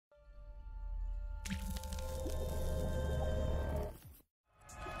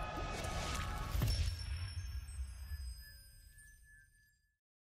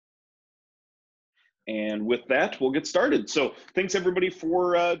And with that, we'll get started. So thanks everybody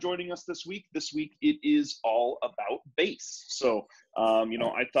for joining us this week. This week it is all about bass. So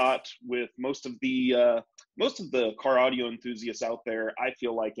I thought with most of the car audio enthusiasts out there, I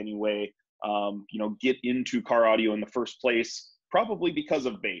feel like anyway, get into car audio in the first place probably because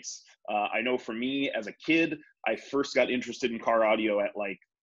of bass. I know for me as a kid, I first got interested in car audio at like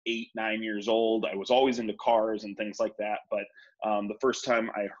 8, 9 years old. I was always into cars and things like that, but the first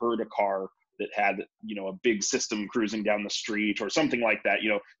time I heard a car that had, a big system cruising down the street or something like that,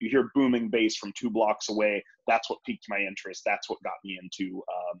 you hear booming bass from 2 blocks away. That's what piqued my interest. That's what got me into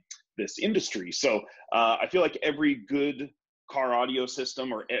this industry. So I feel like every good car audio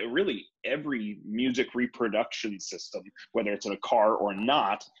system, or really every music reproduction system, whether it's in a car or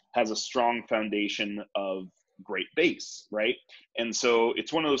not, has a strong foundation of great bass, right? And so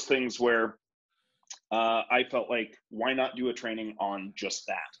it's one of those things where I felt like, why not do a training on just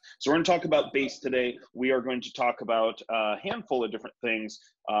that? So we're going to talk about bass today. We are going to talk about a handful of different things,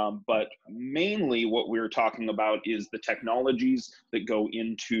 but mainly what we're talking about is the technologies that go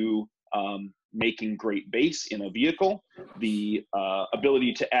into making great bass in a vehicle, the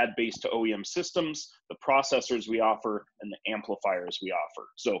ability to add bass to OEM systems, the processors we offer, and the amplifiers we offer.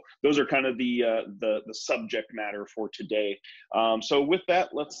 So those are kind of the subject matter for today. So with that,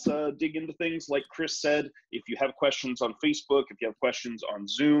 let's dig into things. Like Chris said, if you have questions on Facebook, if you have questions on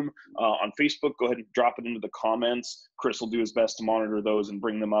Zoom, on Facebook, go ahead and drop it into the comments. Chris will do his best to monitor those and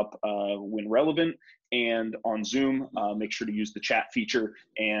bring them up when relevant. And on Zoom, make sure to use the chat feature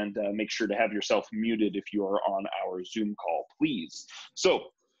and make sure to have yourself muted if you are on our Zoom call, please. So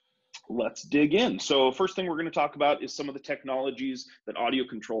let's dig in. So first thing we're going to talk about is some of the technologies that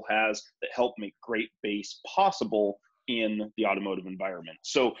AudioControl has that help make great bass possible in the automotive environment.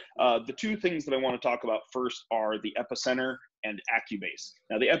 So the two things that I want to talk about first are the Epicenter and AccuBass.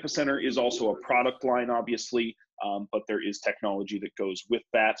 Now the Epicenter is also a product line, obviously, but there is technology that goes with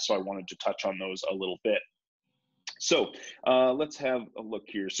that. So I wanted to touch on those a little bit. So let's have a look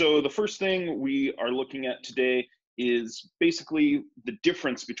here. So the first thing we are looking at today is basically the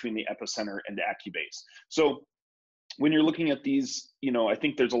difference between the Epicenter and AccuBass. So when you're looking at these, I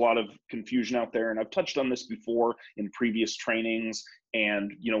think there's a lot of confusion out there, and I've touched on this before in previous trainings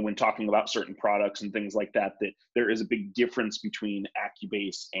and, when talking about certain products and things like that, that there is a big difference between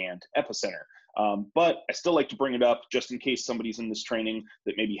AccuBass and Epicenter. But I still like to bring it up just in case somebody's in this training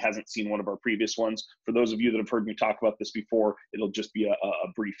that maybe hasn't seen one of our previous ones. For those of you that have heard me talk about this before, it'll just be a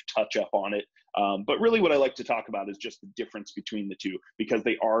brief touch up on it. But really what I like to talk about is just the difference between the two, because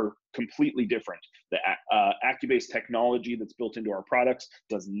they are completely different. The AccuBass technology that's built into our products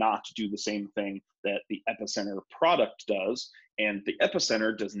does not do the same thing that the Epicenter product does, and the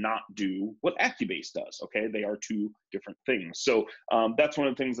Epicenter does not do what AccuBass does, okay? They are two different things. So that's one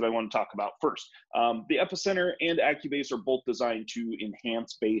of the things that I want to talk about first. The Epicenter and AccuBass are both designed to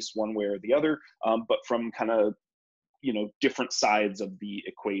enhance bass one way or the other, but from kind of different sides of the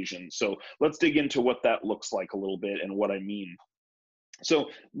equation. So let's dig into what that looks like a little bit and what I mean. So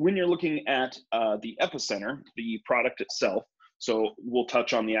when you're looking at the Epicenter, the product itself, so we'll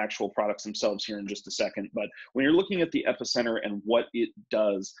touch on the actual products themselves here in just a second, but when you're looking at the Epicenter and what it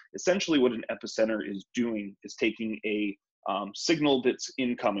does, essentially what an Epicenter is doing is taking a signal that's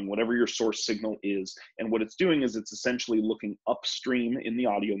incoming, whatever your source signal is, and what it's doing is it's essentially looking upstream in the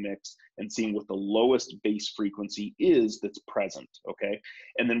audio mix and seeing what the lowest bass frequency is that's present, okay?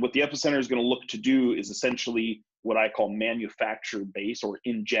 And then what the Epicenter is going to look to do is essentially what I call manufacture bass or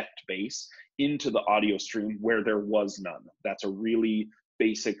inject bass into the audio stream where there was none. That's a really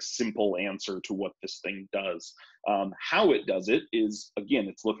basic, simple answer to what this thing does. How it does it is, again,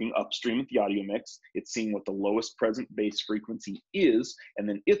 it's looking upstream at the audio mix, it's seeing what the lowest present bass frequency is, and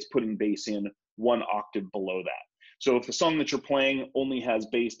then it's putting bass in 1 octave below that. So if the song that you're playing only has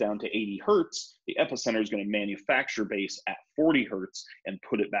bass down to 80 hertz, the Epicenter is going to manufacture bass at 40 hertz and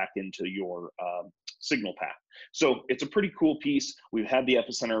put it back into your signal path. So it's a pretty cool piece. We've had the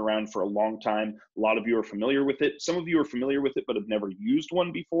Epicenter around for a long time. A lot of you are familiar with it. Some of you are familiar with it but have never used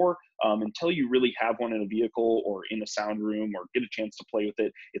one before. Until you really have one in a vehicle or in a sound room or get a chance to play with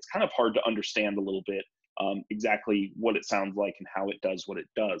it, it's kind of hard to understand a little bit exactly what it sounds like and how it does what it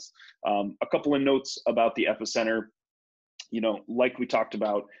does. A couple of notes about the Epicenter. Like we talked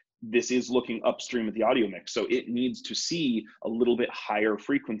about, this is looking upstream at the audio mix, so it needs to see a little bit higher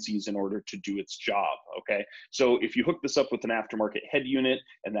frequencies in order to do its job, okay? So if you hook this up with an aftermarket head unit,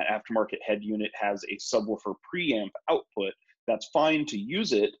 and that aftermarket head unit has a subwoofer preamp output, That's fine to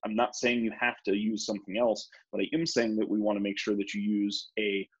use it. I'm not saying you have to use something else, but I am saying that we want to make sure that you use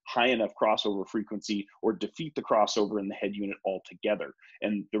a high enough crossover frequency or defeat the crossover in the head unit altogether.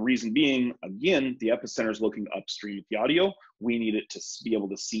 And the reason being, again, the epicenter is looking upstream at the audio. We need it to be able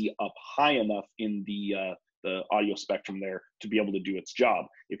to see up high enough in the audio spectrum there to be able to do its job.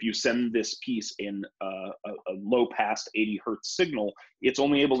 If you send this piece in a low pass 80 hertz signal, it's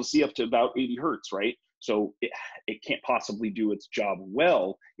only able to see up to about 80 hertz, right? So it can't possibly do its job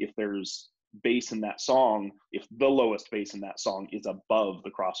well if there's bass in that song, if the lowest bass in that song is above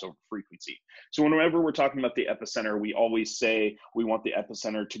the crossover frequency. So whenever we're talking about the epicenter, we always say we want the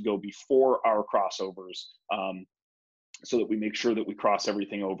epicenter to go before our crossovers, so that we make sure that we cross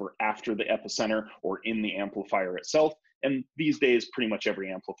everything over after the epicenter or in the amplifier itself. And these days, pretty much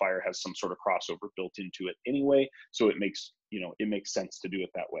every amplifier has some sort of crossover built into it anyway, so it makes, it makes sense to do it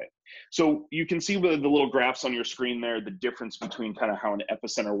that way. So you can see with the little graphs on your screen there, the difference between kind of how an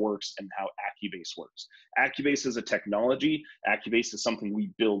epicenter works and how AccuBase works. AccuBase is a technology. AccuBase is something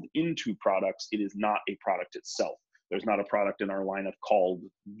we build into products. It is not a product itself. There's not a product in our lineup called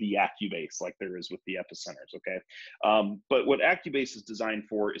the AccuBase like there is with the epicenters, okay? But what AccuBase is designed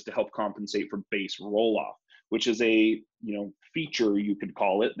for is to help compensate for bass roll-off, which is a feature, you could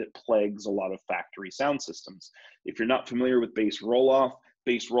call it, that plagues a lot of factory sound systems. If you're not familiar with bass roll-off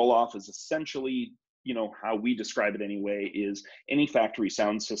is essentially, how we describe it anyway, is any factory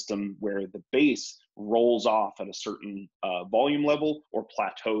sound system where the bass rolls off at a certain volume level or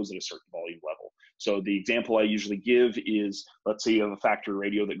plateaus at a certain volume level. So the example I usually give is, let's say you have a factory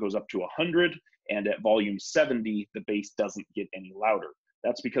radio that goes up to 100, and at volume 70, the bass doesn't get any louder.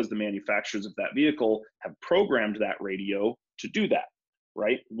 That's because the manufacturers of that vehicle have programmed that radio to do that,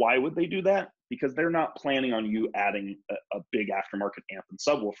 right? Why would they do that? Because they're not planning on you adding a big aftermarket amp and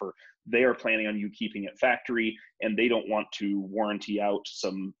subwoofer. They are planning on you keeping it factory, and they don't want to warranty out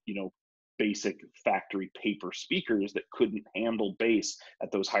some, basic factory paper speakers that couldn't handle bass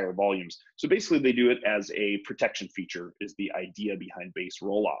at those higher volumes. So basically they do it as a protection feature, is the idea behind bass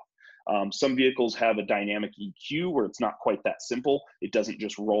roll-off. Some vehicles have a dynamic EQ where it's not quite that simple. It doesn't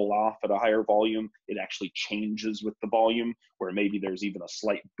just roll off at a higher volume. It actually changes with the volume, where maybe there's even a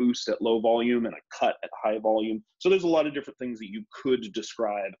slight boost at low volume and a cut at high volume. So there's a lot of different things that you could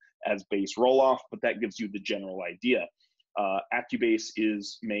describe as bass roll-off, but that gives you the general idea. AccuBase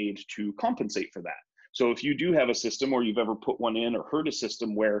is made to compensate for that. So if you do have a system, or you've ever put one in or heard a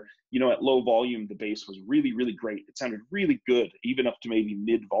system where, at low volume, the bass was really, really great. It sounded really good, even up to maybe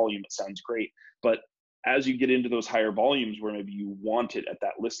mid volume, it sounds great. But as you get into those higher volumes where maybe you want it at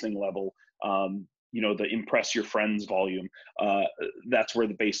that listening level, the impress your friends volume, that's where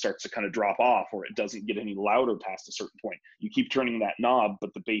the bass starts to kind of drop off, or it doesn't get any louder past a certain point. You keep turning that knob,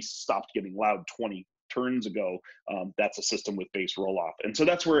 but the bass stopped getting loud 20 turns ago. That's a system with bass roll-off. And so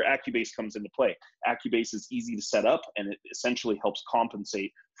that's where AccuBase comes into play. AccuBase is easy to set up, and it essentially helps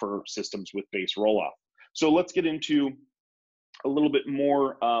compensate for systems with bass roll-off. So let's get into a little bit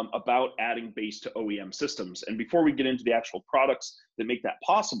more about adding bass to OEM systems. And before we get into the actual products that make that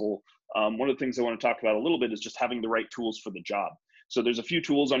possible, one of the things I want to talk about a little bit is just having the right tools for the job. So there's a few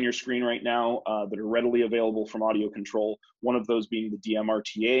tools on your screen right now that are readily available from AudioControl. One of those being the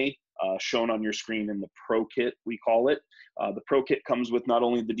DMRTA, shown on your screen in the Pro Kit, we call it. The Pro Kit comes with not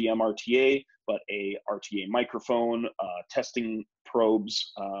only the DMRTA, but a RTA microphone, testing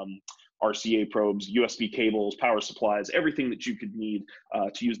probes, RCA probes, USB cables, power supplies, everything that you could need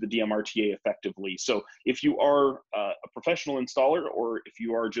to use the DMRTA effectively. So if you are a professional installer, or if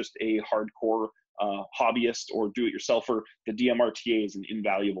you are just a hardcore hobbyist or do-it-yourselfer, the DMRTA is an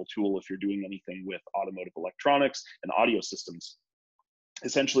invaluable tool if you're doing anything with automotive electronics and audio systems.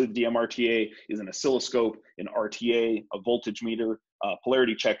 Essentially, the DMRTA is an oscilloscope, an RTA, a voltage meter, a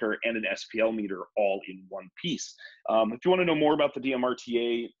polarity checker, and an SPL meter all in one piece. If you want to know more about the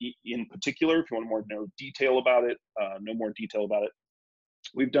DMRTA in particular, if you want more detail about it,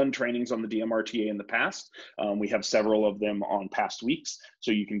 we've done trainings on the DMRTA in the past. We have several of them on past weeks. So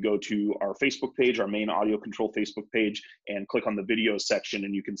you can go to our Facebook page, our main AudioControl Facebook page, and click on the videos section,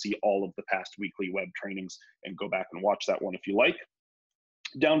 and you can see all of the past weekly web trainings and go back and watch that one if you like.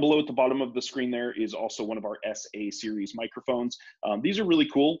 Down below at the bottom of the screen there is also one of our SA series microphones. These are really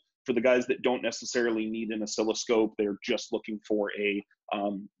cool for the guys that don't necessarily need an oscilloscope. They're just looking for a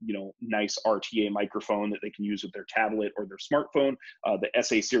nice RTA microphone that they can use with their tablet or their smartphone. The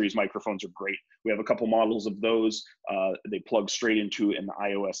SA series microphones are great. We have a couple models of those. They plug straight into an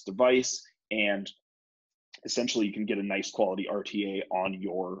iOS device, and essentially you can get a nice quality RTA on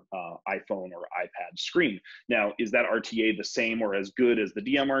your iPhone or iPad screen. Now, is that RTA the same or as good as the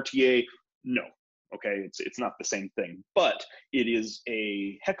DMRTA? No, Okay, it's not the same thing, but it is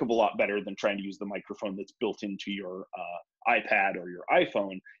a heck of a lot better than trying to use the microphone that's built into your iPad or your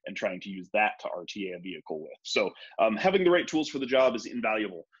iPhone and trying to use that to RTA a vehicle with. So having the right tools for the job is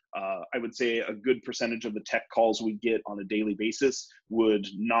invaluable. I would say a good percentage of the tech calls we get on a daily basis would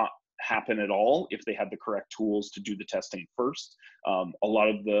not happen at all if they had the correct tools to do the testing first. A lot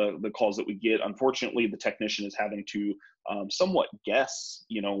of the calls that we get, unfortunately, the technician is having to somewhat guess,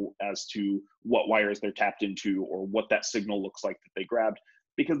 as to what wires they're tapped into or what that signal looks like that they grabbed,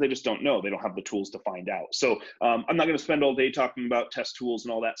 because they just don't know. They don't have the tools to find out. So I'm not going to spend all day talking about test tools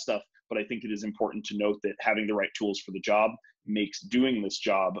and all that stuff, but I think it is important to note that having the right tools for the job makes doing this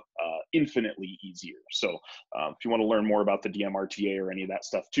job infinitely easier. So if you want to learn more about the DMRTA or any of that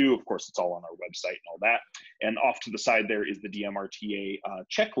stuff too, of course, it's all on our website and all that. And off to the side there is the DMRTA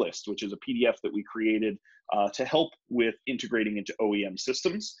checklist, which is a PDF that we created to help with integrating into OEM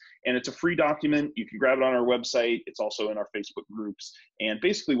systems. And it's a free document. You can grab it on our website. It's also in our Facebook groups. And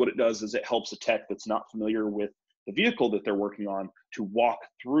basically what it does is it helps a tech that's not familiar with the vehicle that they're working on to walk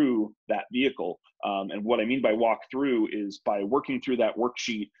through that vehicle. And what I mean by walk through is by working through that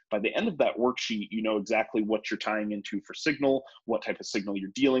worksheet. By the end of that worksheet, you know exactly what you're tying into for signal, what type of signal you're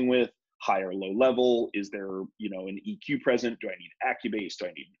dealing with, high or low level. Is there, an EQ present? Do I need Accubase? Do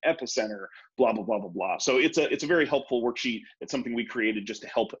I need an epicenter? Blah, blah, blah, blah, blah. So it's a very helpful worksheet. It's something we created just to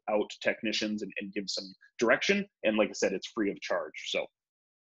help out technicians and give some direction. And like I said, it's free of charge.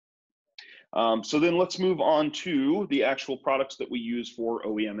 So then let's move on to the actual products that we use for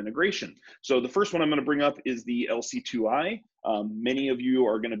OEM integration. So the first one I'm going to bring up is the LC2i. Many of you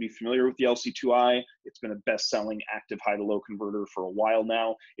are going to be familiar with the LC2i. It's been a best-selling active high-to-low converter for a while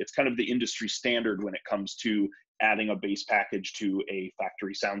now. It's kind of the industry standard when it comes to adding a bass package to a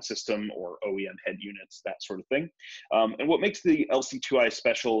factory sound system or OEM head units, that sort of thing. And what makes the LC2i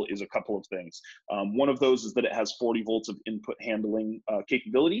special is a couple of things. One of those is that it has 40 volts of input handling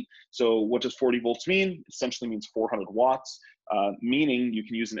capability. So what does 40 volts mean? It essentially means 400 watts, meaning you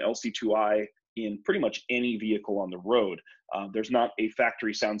can use an LC2i in pretty much any vehicle on the road. There's not a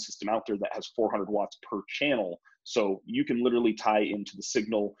factory sound system out there that has 400 watts per channel. So you can literally tie into the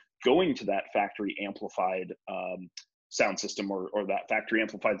signal going to that factory amplified sound system or that factory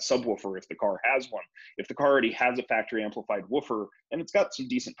amplified subwoofer if the car has one. If the car already has a factory amplified woofer and it's got some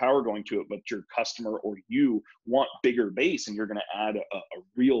decent power going to it, but your customer or you want bigger bass and you're going to add a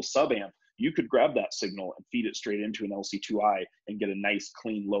real sub amp, you could grab that signal and feed it straight into an LC2i and get a nice,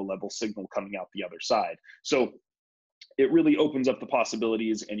 clean, low-level signal coming out the other side. So it really opens up the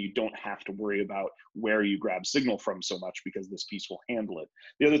possibilities, and you don't have to worry about where you grab signal from so much because this piece will handle it.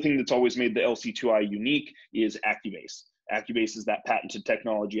 The other thing that's always made the LC2i unique is Accubase. Accubase is that patented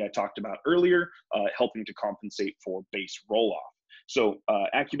technology I talked about earlier, helping to compensate for bass roll-off. So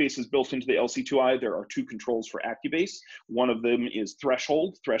Accubase is built into the LC2i. There are two controls for Accubase. One of them is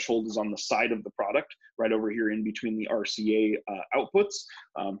threshold. Threshold is on the side of the product, right over here in between the RCA outputs.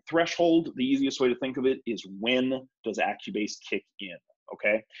 Threshold, the easiest way to think of it is when does Accubase kick in,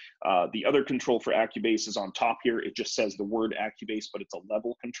 okay? The other control for Accubase is on top here. It just says the word Accubase, but it's a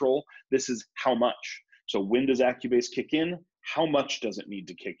level control. This is how much. So when does Accubase kick in? How much does it need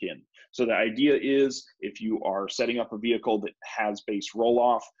to kick in? So the idea is if you are setting up a vehicle that has bass roll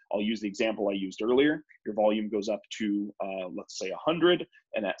off, I'll use the example I used earlier. Your volume goes up to, let's say 100,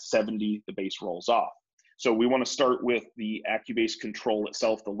 and at 70, the bass rolls off. So we want to start with the Accubase control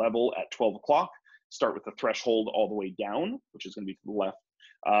itself, the level at 12 o'clock, start with the threshold all the way down, which is going to be to the left.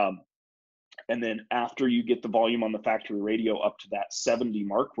 And then after you get the volume on the factory radio up to that 70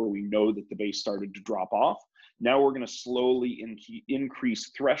 mark where we know that the bass started to drop off, now we're going to slowly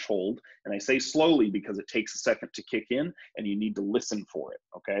increase threshold. And I say slowly because it takes a second to kick in and you need to listen for it,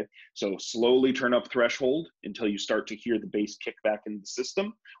 okay? So slowly turn up threshold until you start to hear the bass kick back into the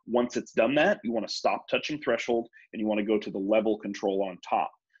system. Once it's done that, you want to stop touching threshold and you want to go to the level control on top.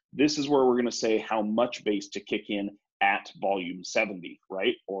 This is where we're going to say how much bass to kick in at volume 70,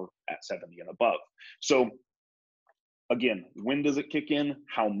 right? Or at 70 and above. So again, when does it kick in?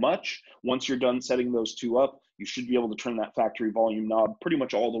 How much? Once you're done setting those two up, you should be able to turn that factory volume knob pretty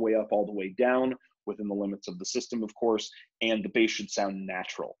much all the way up, all the way down, within the limits of the system, of course, and the bass should sound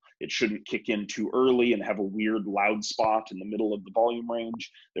natural. It shouldn't kick in too early and have a weird loud spot in the middle of the volume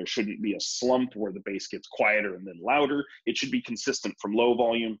range. There shouldn't be a slump where the bass gets quieter and then louder. It should be consistent from low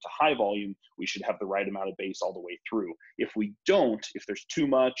volume to high volume. We should have the right amount of bass all the way through. If we don't, if there's too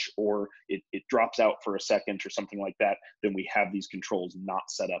much or it drops out for a second or something like that, then we have these controls not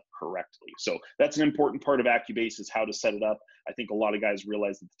set up correctly. So that's an important part of Accubase, is how to set it up. I think a lot of guys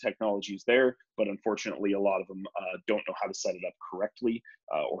realize that the technology is there, but unfortunately a lot of them don't know how to set it up correctly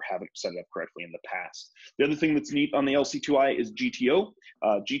or haven't set it up correctly in the past. The other thing that's neat on the LC2i is GTO.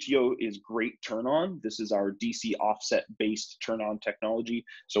 GTO is great turn on. This is our DC offset based turn on technology.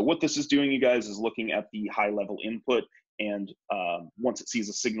 So what this is doing, you guys, is looking at the high level input, and once it sees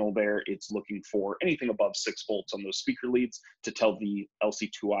a signal there, it's looking for anything above 6 volts on those speaker leads to tell the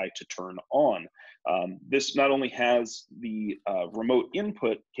LC2i to turn on. This not only has the remote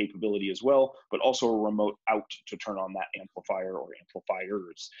input capability as well, but also a remote out to turn on that amplifier or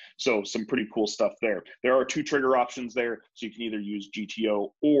amplifiers. So some pretty cool stuff there. There are 2 trigger options there, so you can either use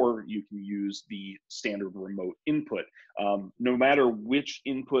GTO or you can use the standard remote input. No matter which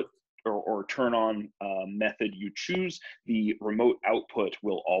input or turn on method you choose, the remote output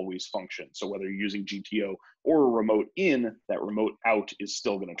will always function. So whether you're using GTO or a remote in, that remote out is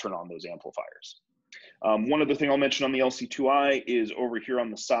still going to turn on those amplifiers. One other thing I'll mention on the LC2i is over here on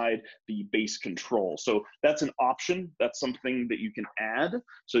the side, the bass control. So that's an option. That's something that you can add.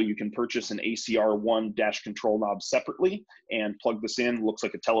 So you can purchase an ACR1 dash control knob separately and plug this in. Looks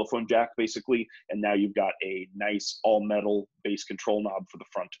like a telephone jack basically. And now you've got a nice all metal bass control knob for the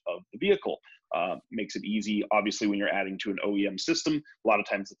front of the vehicle. Makes it easy. Obviously, when you're adding to an OEM system, a lot of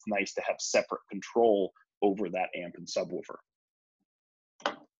times it's nice to have separate control over that amp and subwoofer.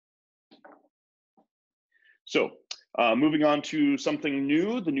 So moving on to something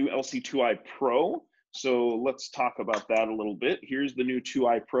new, the new LC2i Pro. So let's talk about that a little bit. Here's the new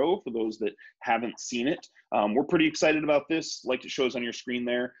 2i Pro for those that haven't seen it. We're pretty excited about this, like it shows on your screen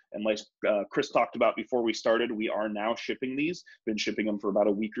there. And like Chris talked about before we started, we are now shipping these. Been shipping them for about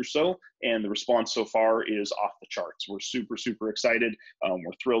a week or so, and the response so far is off the charts. We're super, super excited.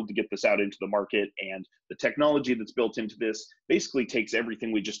 We're thrilled to get this out into the market, and the technology that's built into this basically takes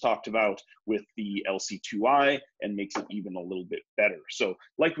everything we just talked about with the LC2i and makes it even a little bit better. So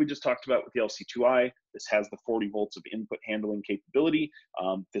like we just talked about with the LC2i, this has the 40 volts of input handling capability.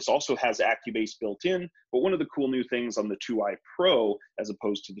 This also has AccuBass built in, but one of the cool new things on the 2i Pro, as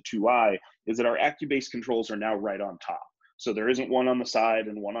opposed to the 2i, is that our AccuBass controls are now right on top. So there isn't one on the side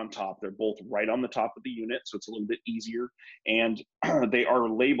and one on top. They're both right on the top of the unit, so it's a little bit easier. And they are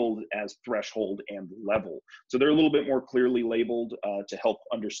labeled as threshold and level. So they're a little bit more clearly labeled to help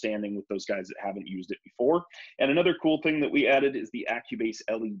understanding with those guys that haven't used it before. And another cool thing that we added is the AccuBass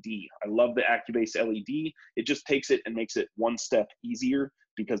LED. I love the AccuBass LED. It just takes it and makes it one step easier,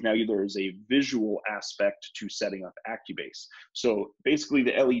 because now there is a visual aspect to setting up AccuBass. So basically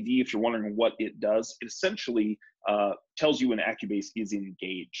the LED, if you're wondering what it does, it essentially tells you when AccuBass is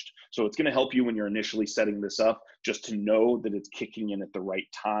engaged. So it's gonna help you when you're initially setting this up, just to know that it's kicking in at the right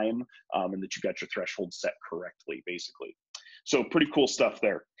time and that you got your threshold set correctly, basically. So pretty cool stuff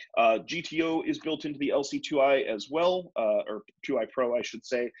there. GTO is built into the LC2i as well, or 2i Pro, I should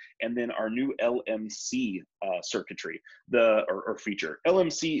say, and then our new LMC circuitry, or feature.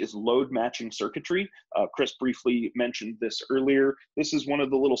 LMC is load matching circuitry. Chris briefly mentioned this earlier. This is one of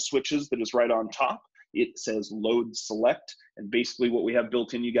the little switches that is right on top. It says load select, and basically what we have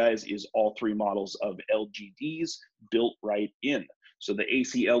built in, you guys, is all 3 models of LGDs built right in. So the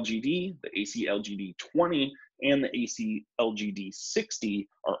AC LGD, the AC LGD 20, and the AC LGD 60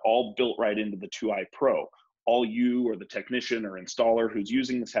 are all built right into the 2i Pro. All you or the technician or installer who's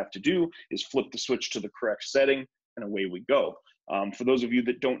using this have to do is flip the switch to the correct setting, and away we go. For those of you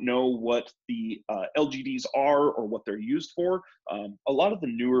that don't know what the LGDs are or what they're used for, a lot of the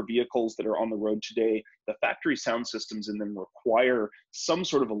newer vehicles that are on the road today, the factory sound systems in them require some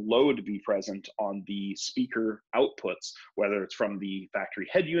sort of a load to be present on the speaker outputs, whether it's from the factory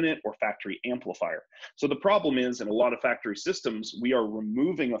head unit or factory amplifier. So the problem is, in a lot of factory systems, we are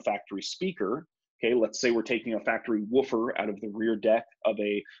removing a factory speaker. Okay, let's say we're taking a factory woofer out of the rear deck of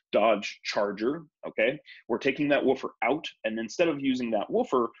a Dodge Charger, okay? We're taking that woofer out, and instead of using that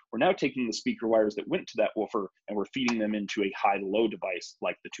woofer, we're now taking the speaker wires that went to that woofer and we're feeding them into a high-low device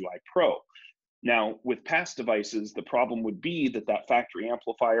like the 2i Pro. Now, with past devices, the problem would be that that factory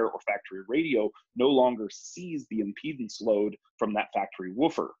amplifier or factory radio no longer sees the impedance load from that factory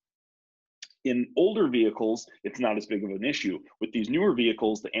woofer. In older vehicles, it's not as big of an issue. With these newer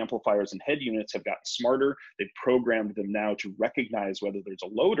vehicles, the amplifiers and head units have gotten smarter. They've programmed them now to recognize whether there's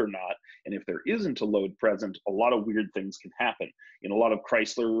a load or not. And if there isn't a load present, a lot of weird things can happen. In a lot of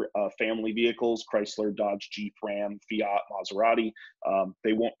Chrysler family vehicles, Chrysler, Dodge, Jeep, Ram, Fiat, Maserati,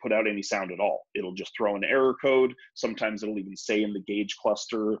 they won't put out any sound at all. It'll just throw an error code. Sometimes it'll even say in the gauge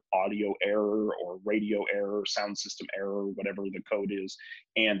cluster, audio error or radio error, sound system error, whatever the code is,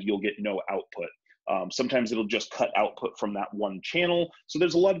 and you'll get no output. Sometimes it'll just cut output from that one channel. So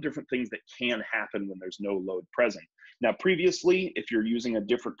there's a lot of different things that can happen when there's no load present. Now, previously, if you're using a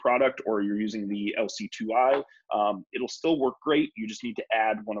different product or you're using the LC2i, it'll still work great. You just need to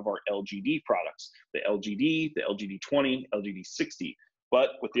add one of our LGD products, the LGD, the LGD20, LGD60.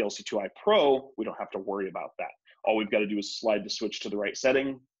 But with the LC2i Pro, we don't have to worry about that. All we've got to do is slide the switch to the right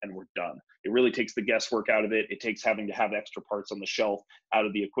setting and we're done. It really takes the guesswork out of it. It takes having to have extra parts on the shelf out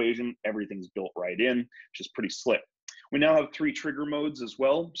of the equation. Everything's built right in, which is pretty slick. We now have 3 trigger modes as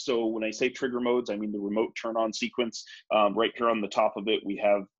well. So when I say trigger modes, I mean the remote turn on sequence. Right here on the top of it, we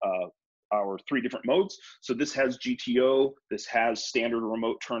have our 3 different modes. So this has GTO, this has standard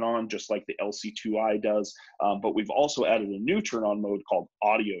remote turn on, just like the LC2i does. But we've also added a new turn on mode called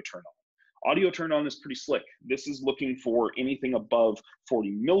audio turn on. Audio turn on is pretty slick. This is looking for anything above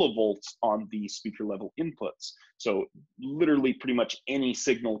 40 millivolts on the speaker level inputs. So literally pretty much any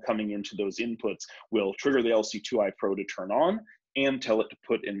signal coming into those inputs will trigger the LC2i Pro to turn on and tell it to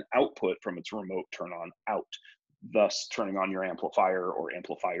put an output from its remote turn on out, thus turning on your amplifier or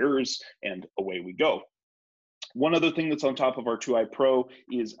amplifiers, and away we go. One other thing that's on top of our 2i Pro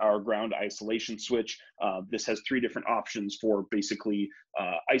is our ground isolation switch. This has 3 different options for basically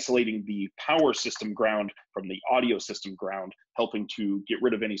isolating the power system ground from the audio system ground, helping to get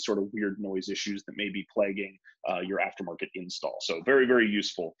rid of any sort of weird noise issues that may be plaguing your aftermarket install. So very, very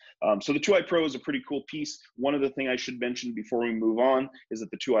useful. So the 2i Pro is a pretty cool piece. One other thing I should mention before we move on is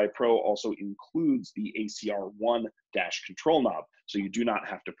that the 2i Pro also includes the ACR1 dash control knob, so you do not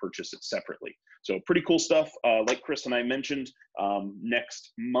have to purchase it separately. So pretty cool stuff. Like Chris and I mentioned,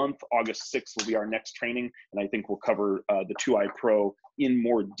 next month, August 6th, will be our next training, and I think we'll cover the 2i Pro in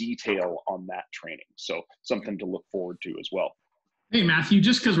more detail on that training. So something to look forward to as well. Hey, Matthew,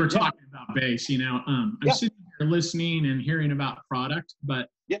 just because we're talking about bass, you know, I'm sitting here listening and hearing about product, but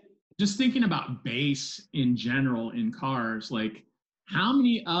just thinking about bass in general in cars, like how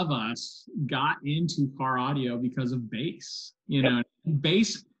many of us got into car audio because of bass? You know,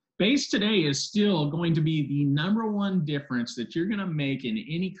 bass today is still going to be the #1 difference that you're going to make in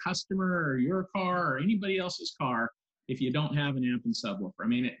any customer or your car or anybody else's car if you don't have an amp and subwoofer. I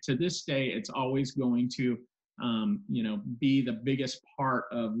mean, to this day, it's always going to, you know, be the biggest part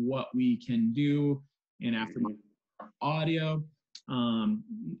of what we can do in aftermarket audio.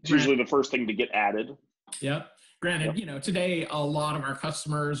 It's usually the first thing to get added. Yep. Granted, you know, today a lot of our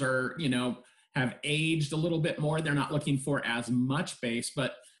customers are, you know, have aged a little bit more. They're not looking for as much bass,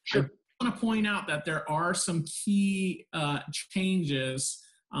 but I want to point out that there are some key changes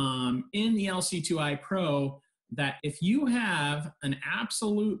in the LC2i Pro that if you have an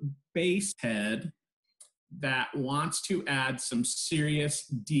absolute bass head that wants to add some serious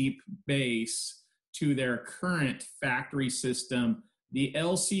deep bass to their current factory system, the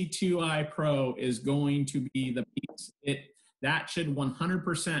LC2i Pro is going to be the piece. That should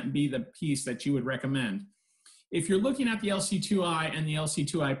 100% be the piece that you would recommend. If you're looking at the LC2i and the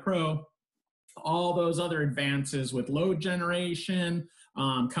LC2i Pro, all those other advances with load generation,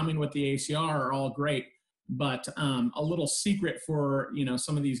 coming with the ACR are all great. But a little secret for, you know,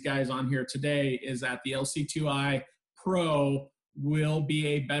 some of these guys on here today is that the LC2i Pro will be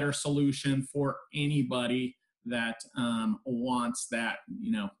a better solution for anybody that wants that,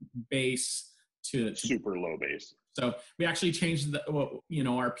 you know, bass to super low bass. So we actually changed the, you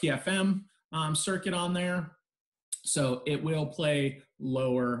know, our PFM circuit on there, so it will play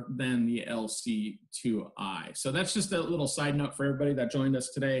lower than the LC2i. So that's just a little side note for everybody that joined us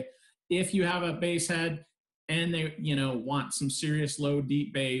today. If you have a bass head and they, you know, want some serious low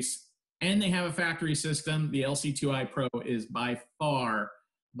deep bass and they have a factory system, the LC2i Pro is by far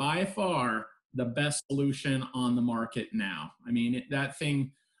the best solution on the market now. I mean, that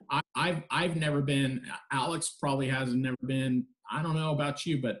thing, I've never been, Alex probably has never been, I don't know about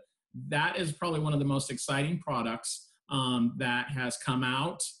you, but that is probably one of the most exciting products that has come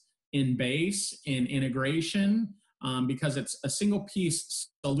out in bass, in integration, because it's a single piece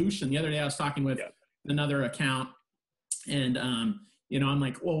solution. The other day I was talking with another account and, you know, I'm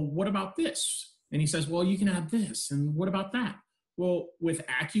like, well, what about this? And he says, well, you can add this. And what about that? Well, with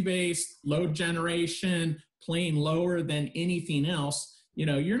Acubase, load generation, playing lower than anything else, you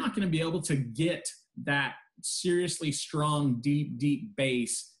know, you're not going to be able to get that seriously strong, deep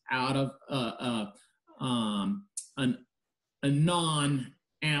bass out of a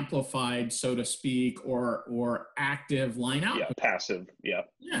non-amplified, so to speak, or active line output. Yeah, passive. Yeah.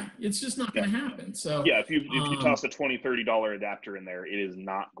 Yeah, it's just not going to happen. So yeah, if you toss a $20-$30 adapter in there, it is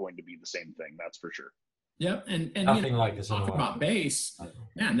not going to be the same thing. That's for sure. Yep, and nothing, you know, like this talk about bass,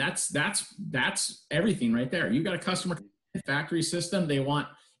 man. That's everything right there. You got a customer factory system. They want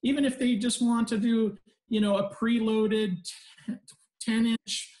even if they just want to do, a preloaded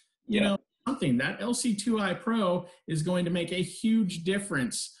 10-inch, something, that LC2i Pro is going to make a huge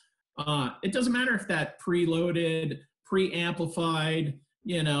difference. It doesn't matter if that preloaded, preamplified,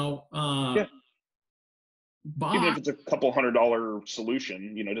 box. Even if it's a couple $100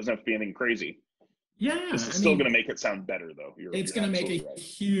 solution, it doesn't have to be anything crazy. Yeah, this is still going to make it sound better, though. It's going to make a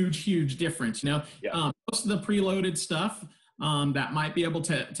huge difference. Most of the preloaded stuff that might be able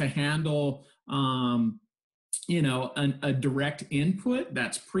to handle, a direct input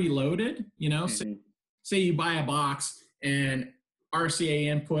that's preloaded. Say you buy a box and RCA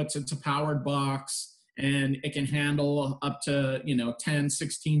inputs, it's a powered box, and it can handle up to 10,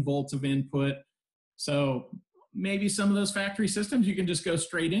 16 volts of input. So maybe some of those factory systems you can just go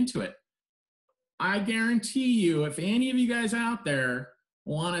straight into it. I guarantee you, if any of you guys out there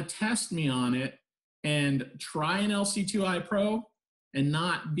want to test me on it and try an LC2i Pro and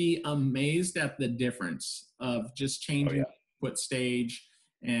not be amazed at the difference of just changing the input stage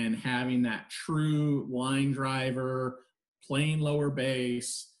and having that true line driver, plain lower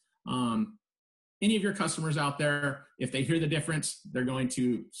bass. Any of your customers out there, if they hear the difference, they're going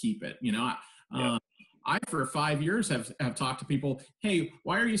to keep it. I, for 5 years, have talked to people, hey,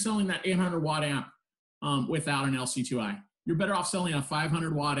 why are you selling that 800 watt amp without an LC2i? You're better off selling a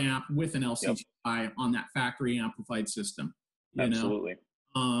 500 watt amp with an LC2i on that factory amplified system. Absolutely.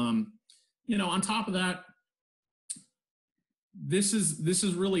 On top of that, this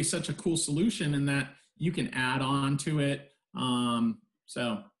is really such a cool solution in that you can add on to it.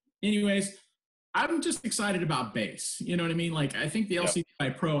 So anyways, I'm just excited about bass. You know what I mean? Like, I think the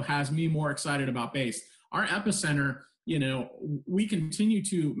LC2i Pro has me more excited about bass. Our Epicenter, we continue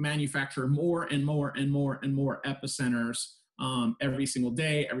to manufacture more and more and more and more Epicenters every single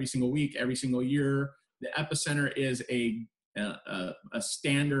day, every single week, every single year. The Epicenter is a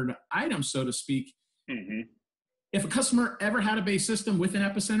standard item, so to speak. Mm-hmm. If a customer ever had a bass system with an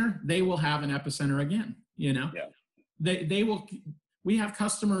Epicenter, they will have an Epicenter again. They will. We have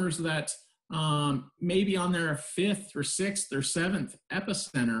customers that maybe on their 5th or 6th or 7th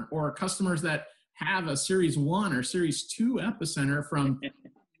Epicenter, or customers that have a Series 1 or Series 2 Epicenter from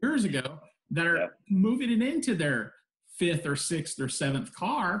years ago that are moving it into their 5th or 6th or 7th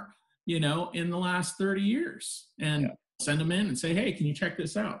car, in the last 30 years, and send them in and say, hey, can you check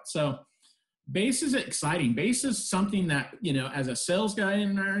this out? So bass is exciting. Bass is something that, as a sales guy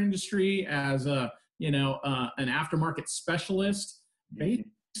in our industry, as a, an aftermarket specialist, bass is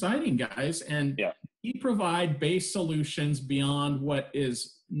exciting, guys. And we provide bass solutions beyond what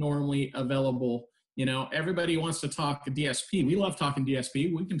is normally available. Everybody wants to talk DSP. We love talking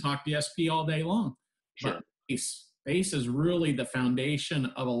DSP. We can talk DSP all day long. Sure. But bass is really the foundation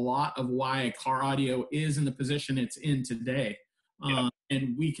of a lot of why car audio is in the position it's in today.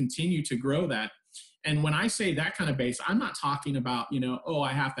 And we continue to grow that. And when I say that kind of bass, I'm not talking about,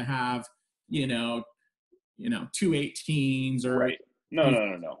 I have to have, 218s or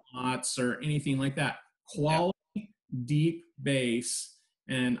no watts or anything like that. Quality, deep bass.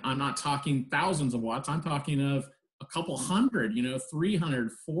 And I'm not talking thousands of watts. I'm talking of a couple hundred,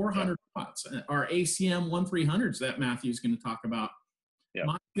 300, 400 watts. Our ACM 1300s that Matthew's going to talk about.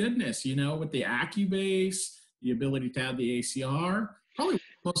 My goodness, with the AccuBass, the ability to add the ACR, probably the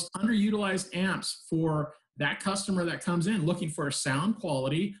most underutilized amps for that customer that comes in looking for a sound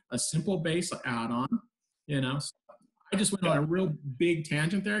quality, a simple bass add-on. So I just went on a real big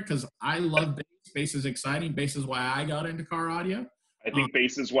tangent there because I love bass. Bass is exciting. Bass is why I got into car audio. I think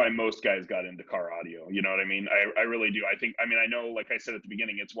bass is why most guys got into car audio. You know what I mean? I really do. I know, like I said at the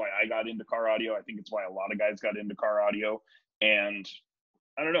beginning, it's why I got into car audio. I think it's why a lot of guys got into car audio. And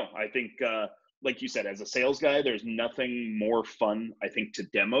I don't know. I think, like you said, as a sales guy, there's nothing more fun, I think, to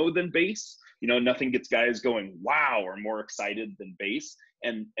demo than bass. Nothing gets guys going, wow, or more excited than bass.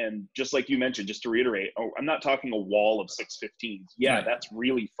 And just like you mentioned, just to reiterate, I'm not talking a wall of 615s. Yeah, that's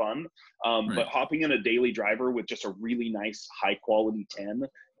really fun. But hopping in a daily driver with just a really nice high quality 10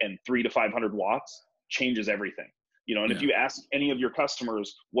 and 300 to 500 watts changes everything. And if you ask any of your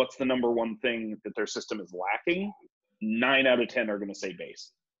customers, what's the number one thing that their system is lacking? 9 out of 10 are going to say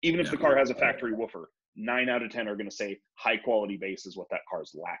bass. Even if the car has a factory woofer, 9 out of 10 are going to say high quality bass is what that car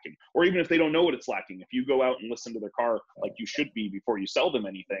is lacking. Or even if they don't know what it's lacking, if you go out and listen to their car like you should be before you sell them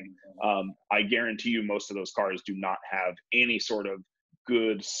anything, I guarantee you most of those cars do not have any sort of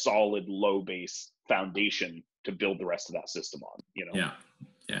good, solid, low bass foundation to build the rest of that system on. Yeah.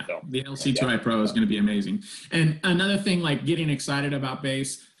 So, the LC2i Pro is going to be amazing. And another thing, like getting excited about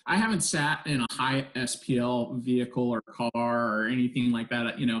bass, I haven't sat in a high SPL vehicle or car or anything like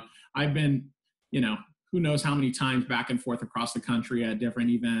that. I've been, who knows how many times back and forth across the country at different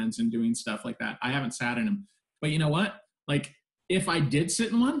events and doing stuff like that. I haven't sat in them, but you know what? Like if I did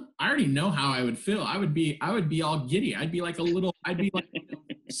sit in one, I already know how I would feel. I would be all giddy. I'd be like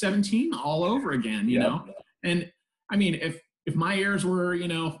 17 all over again, you know? And I mean, if my ears were,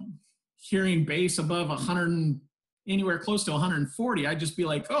 hearing bass above 100, anywhere close to 140, I'd just be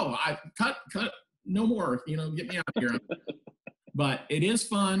like, oh, I cut, no more, get me out of here. But it is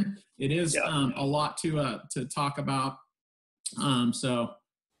fun. It is a lot to talk about. So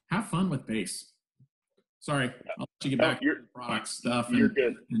have fun with bass. Sorry, I'll let you get back to your product stuff. You're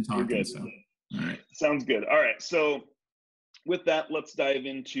good. And talking, you're good. So. All right. Sounds good. All right. So with that, let's dive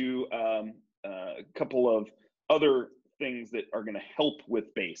into a couple of other things that are going to help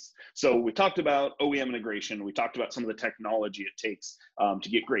with bass. So we talked about OEM integration. We talked about some of the technology it takes to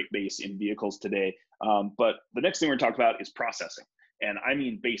get great bass in vehicles today. But the next thing we're going to talk about is processing. And I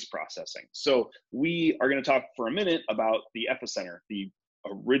mean bass processing. So we are going to talk for a minute about the Epicenter, the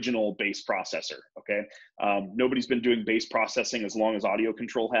original bass processor. Okay. Nobody's been doing bass processing as long as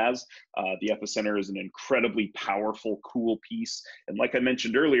AudioControl has. The Epicenter is an incredibly powerful, cool piece. And like I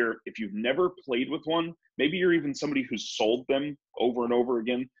mentioned earlier, if you've never played with one, maybe you're even somebody who's sold them over and over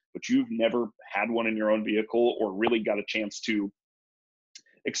again, but you've never had one in your own vehicle or really got a chance to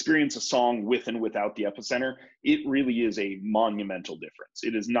experience a song with and without the Epicenter, it really is a monumental difference.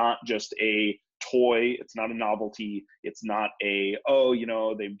 It is not just a toy. It's not a novelty. It's not a,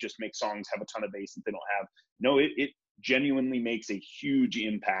 they just make songs, have a ton of bass that they don't have. No, it genuinely makes a huge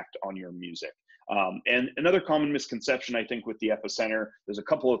impact on your music. And another common misconception, I think, with the Epicenter, there's a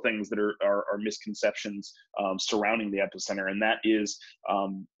couple of things that are misconceptions surrounding the Epicenter. And that is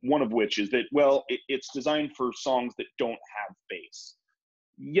one of which is that, well, it's designed for songs that don't have bass.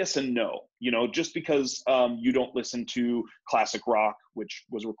 Yes and no. Just because you don't listen to classic rock, which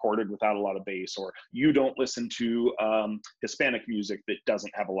was recorded without a lot of bass, or you don't listen to Hispanic music that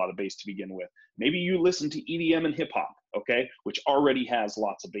doesn't have a lot of bass to begin with. Maybe you listen to EDM and hip hop, okay, which already has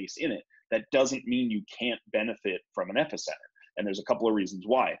lots of bass in it. That doesn't mean you can't benefit from an Epicenter. And there's a couple of reasons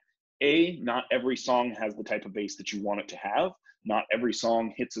why. Not every song has the type of bass that you want it to have. Not every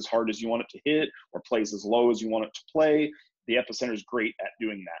song hits as hard as you want it to hit or plays as low as you want it to play. The Epicenter is great at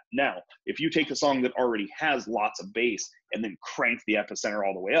doing that. Now, if you take a song that already has lots of bass and then crank the Epicenter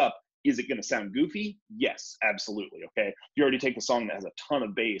all the way up, is it going to sound goofy? Yes, absolutely. Okay. If you already take a song that has a ton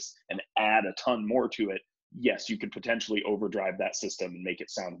of bass and add a ton more to it, yes, you could potentially overdrive that system and make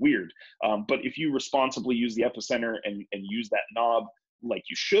it sound weird. But if you responsibly use the Epicenter and use that knob like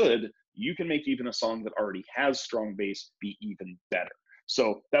you should, you can make even a song that already has strong bass be even better.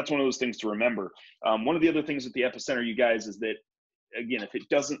 So that's one of those things to remember. One of the other things with the Epicenter, you guys, is that, again, if it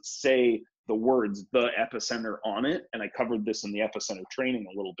doesn't say the words "the Epicenter" on it, and I covered this in the Epicenter training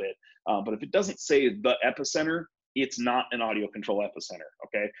a little bit, but if it doesn't say "the Epicenter," it's not an AudioControl Epicenter,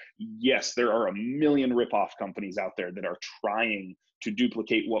 okay? Yes, there are a million ripoff companies out there that are trying to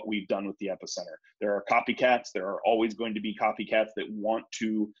duplicate what we've done with the Epicenter. There are copycats. There are always going to be copycats that want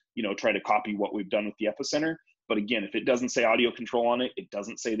to, try to copy what we've done with the Epicenter. But again, if it doesn't say AudioControl on it, it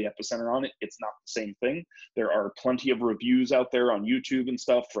doesn't say the Epicenter on it, it's not the same thing. There are plenty of reviews out there on YouTube and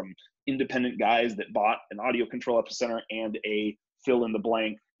stuff from independent guys that bought an AudioControl Epicenter and a fill in the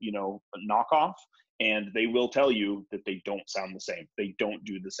blank, knockoff. And they will tell you that they don't sound the same. They don't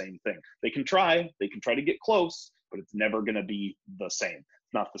do the same thing. They can try to get close, but it's never going to be the same.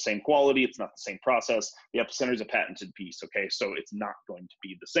 It's not the same quality. It's not the same process. The Epicenter is a patented piece, okay? So it's not going to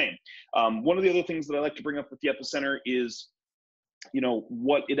be the same. One of the other things that I like to bring up with the Epicenter is,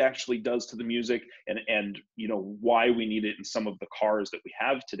 what it actually does to the music and why we need it in some of the cars that we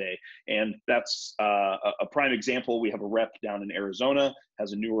have today. And that's a prime example. We have a rep down in Arizona,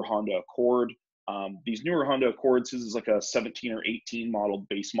 has a newer Honda Accord. These newer Honda Accords, this is like a 17 or 18 model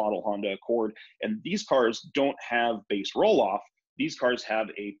base model Honda Accord. And these cars don't have bass roll off. These cars have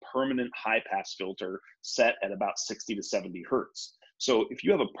a permanent high pass filter set at about 60 to 70 Hertz. So if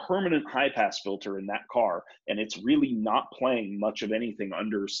you have a permanent high pass filter in that car and it's really not playing much of anything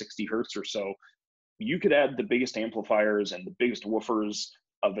under 60 Hertz or so, you could add the biggest amplifiers and the biggest woofers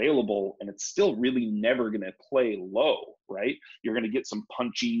available and it's still really never going to play low, right? You're going to get some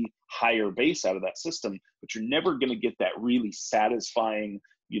punchy higher bass out of that system, but you're never going to get that really satisfying,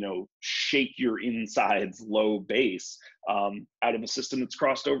 shake your insides low bass out of a system that's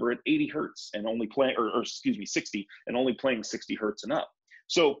crossed over at 80 Hertz and only playing, or 60 and only playing 60 Hertz and up.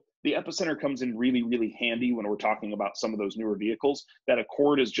 So the Epicenter comes in really, really handy when we're talking about some of those newer vehicles. That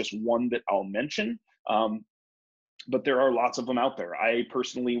Accord is just one that I'll mention. but there are lots of them out there. I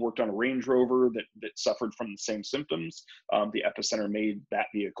personally worked on a Range Rover that suffered from the same symptoms. The Epicenter made that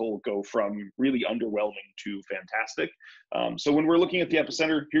vehicle go from really underwhelming to fantastic. So when we're looking at the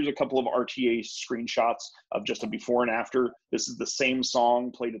Epicenter, here's a couple of RTA screenshots of just a before and after. This is the same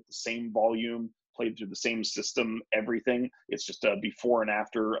song played at the same volume, played through the same system, everything. It's just a before and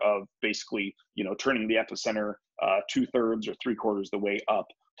after of basically, turning the Epicenter 2/3 or 3/4 the way up,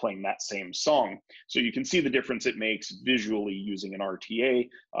 playing that same song. So you can see the difference it makes visually using an RTA,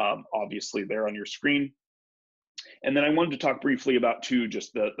 obviously there on your screen. And then I wanted to talk briefly about too,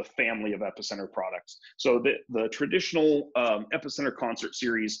 just the family of Epicenter products. So the traditional Epicenter concert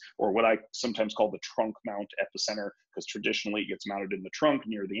series, or what I sometimes call the trunk mount Epicenter, because traditionally it gets mounted in the trunk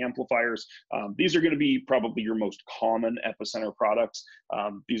near the amplifiers. These are going to be probably your most common Epicenter products.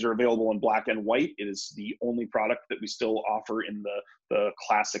 These are available in black and white. It is the only product that we still offer in the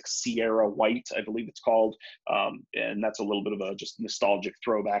classic Sierra white, I believe it's called. And that's a little bit of a just nostalgic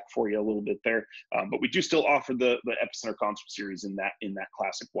throwback for you a little bit there. But we do still offer the Epicenter concert series in that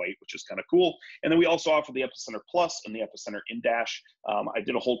classic white, which is kind of cool. And then we also offer the Epicenter Plus and the Epicenter In-Dash. I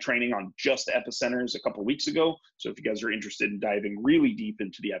did a whole training on just Epicenters a couple of weeks ago. So if you guys are interested in diving really deep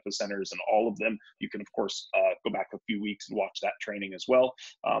into the Epicenters and all of them, you can of course go back a few weeks and watch that training as well.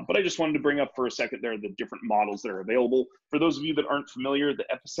 But I just wanted to bring up for a second there the different models that are available. For those of you that aren't familiar, the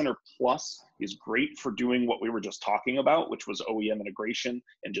Epicenter Plus is great for doing what we were just talking about, which was OEM integration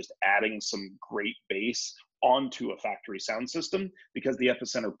and just adding some great bass onto a factory sound system, because the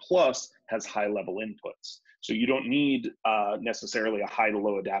Epicenter Plus has high level inputs. So you don't need necessarily a high to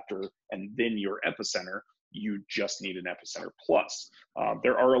low adapter and then your Epicenter. You just need an Epicenter Plus.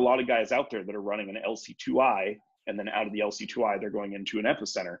 There are a lot of guys out there that are running an LC2i, and then out of the LC2i, they're going into an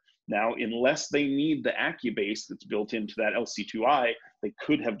Epicenter. Now, unless they need the Accubase that's built into that LC2i, they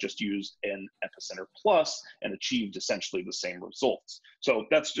could have just used an Epicenter Plus and achieved essentially the same results. So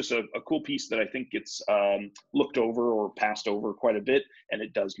that's just a cool piece that I think gets looked over or passed over quite a bit, and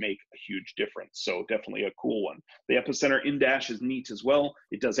it does make a huge difference. So definitely a cool one. The Epicenter In-Dash is neat as well.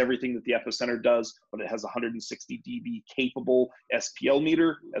 It does everything that the Epicenter does, but it has a 160 dB capable SPL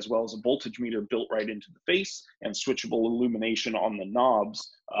meter, as well as a voltage meter built right into the face, and switchable illumination on the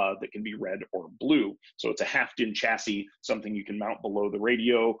knobs that can be red or blue. So it's a half-DIN chassis, something you can mount below the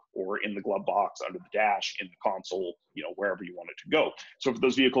radio or in the glove box, under the dash, in the console, wherever you want it to go. So for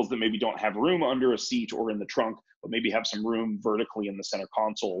those vehicles that maybe don't have room under a seat or in the trunk, but maybe have some room vertically in the center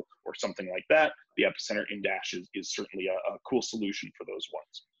console or something like that, the Epicenter In-Dash is certainly a cool solution for those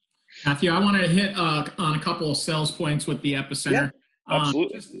ones. Matthew, I want to hit on a couple of sales points with the Epicenter. Yeah,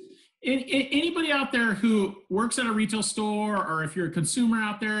 absolutely. Anybody out there who works at a retail store, or if you're a consumer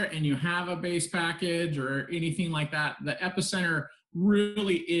out there and you have a base package or anything like that, the Epicenter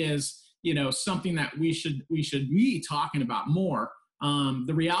really is, something that we should be talking about more.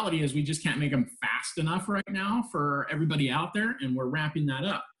 The reality is we just can't make them fast enough right now for everybody out there, and we're ramping that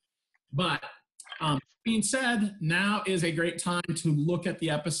up. But being said, now is a great time to look at the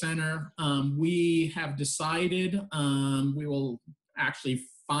Epicenter. We have decided we will actually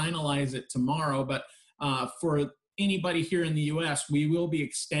finalize it tomorrow, but for anybody here in the US, we will be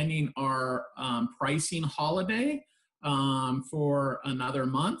extending our pricing holiday for another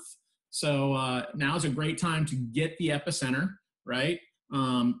month. So now is a great time to get the Epicenter, right?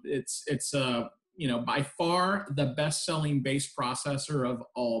 It's by far the best-selling bass processor of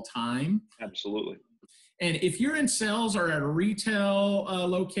all time. Absolutely. And if you're in sales or at a retail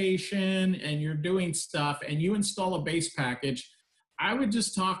location and you're doing stuff and you install a bass package, I would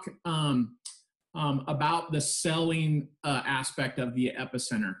just talk about the selling aspect of the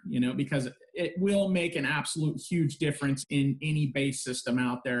Epicenter, because it will make an absolute huge difference in any bass system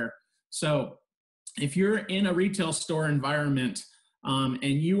out there. So if you're in a retail store environment and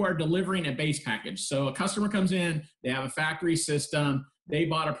you are delivering a bass package, so a customer comes in, they have a factory system, they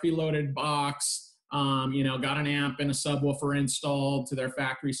bought a preloaded box, got an amp and a subwoofer installed to their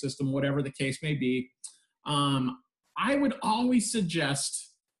factory system, whatever the case may be. I would always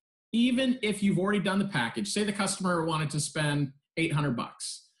suggest, even if you've already done the package, say the customer wanted to spend $800,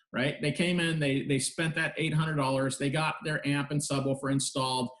 right? They came in, they spent that $800, they got their amp and subwoofer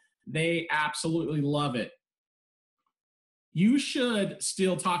installed, they absolutely love it. You should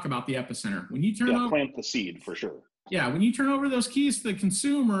still talk about the Epicenter. When you plant the seed for sure. Yeah, when you turn over those keys to the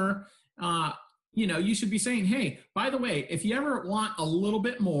consumer, you should be saying, hey, by the way, if you ever want a little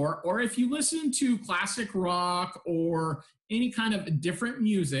bit more, or if you listen to classic rock or any kind of different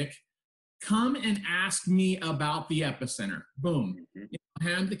music, come and ask me about the Epicenter. Boom. Mm-hmm.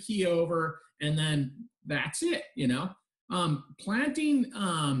 Hand the key over, and then that's it, Planting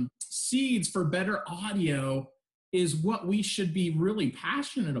seeds for better audio is what we should be really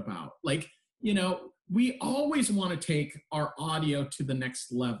passionate about. Like, you know, we always want to take our audio to the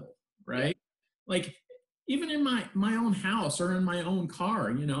next level, right? Like, even in my own house or in my own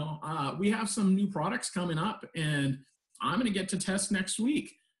car, you know, we have some new products coming up, and I'm going to get to test next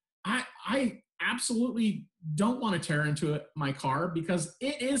week. I absolutely don't want to tear into my car because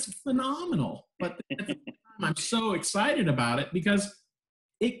it is phenomenal. But at the time, I'm so excited about it because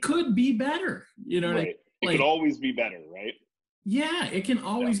it could be better. You know what I mean? Right. It Like, could always be better, right? yeah, it can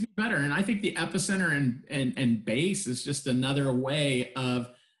always be better. And I think the epicenter and bass is just another way of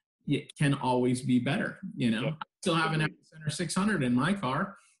it can always be better. You know, I still have an epicenter 600 in my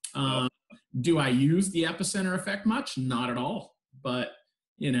car. Do I use the epicenter effect much? Not at all. But,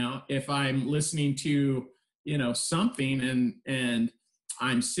 you know, if I'm listening to, you know, something and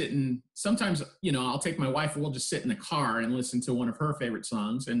I'm sitting, sometimes, you know, I'll take my wife and we'll just sit in the car and listen to one of her favorite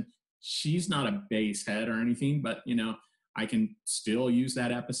songs. And she's not a bass head or anything, but, you know, I can still use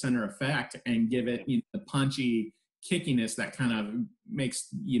that epicenter effect and give it, you know, the punchy kickiness that kind of makes,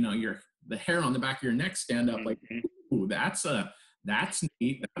 you know, the hair on the back of your neck stand up. Like, ooh, that's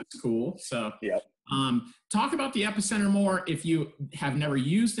neat, that's cool. So talk about the epicenter more. If you have never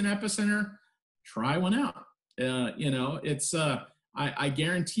used an epicenter, try one out. You know, it's I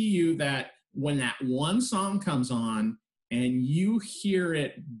guarantee you that when that one song comes on and you hear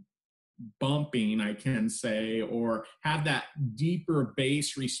it bumping, I can say, or have that deeper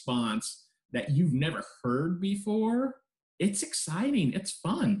bass response that you've never heard before, it's exciting. It's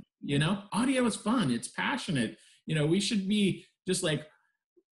fun. You know, audio is fun. It's passionate. You know, we should be just like,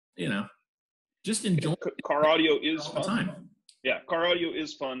 you know, just enjoying car audio is all the fun. time. Yeah, car audio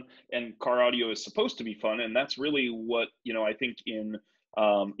is fun, and car audio is supposed to be fun, and that's really what, you know, I think in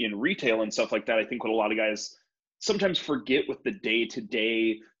retail and stuff like that, I think what a lot of guys sometimes forget with the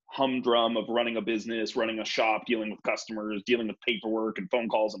day-to-day humdrum of running a business, running a shop, dealing with customers, dealing with paperwork and phone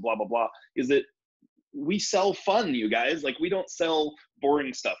calls and blah, blah, blah, is that we sell fun, you guys. Like, we don't sell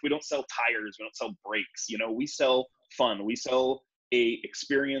boring stuff. We don't sell tires. We don't sell brakes. You know, we sell fun. We sell a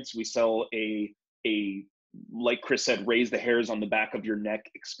experience. We sell a like Chris said, raise the hairs on the back of your neck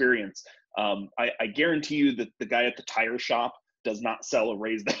experience. I guarantee you that the guy at the tire shop does not sell a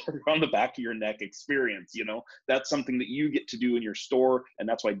raise the hair on the back of your neck experience. You know, that's something that you get to do in your store. And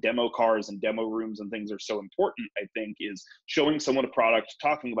that's why demo cars and demo rooms and things are so important, I think, is showing someone a product,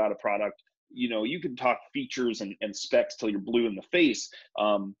 talking about a product. You know, you can talk features and specs till you're blue in the face.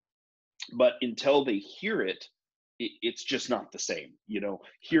 But until they hear it, it's just not the same. You know,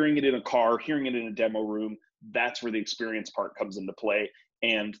 hearing it in a car, hearing it in a demo room, that's where the experience part comes into play.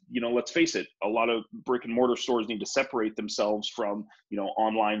 And, you know, let's face it, a lot of brick and mortar stores need to separate themselves from, you know,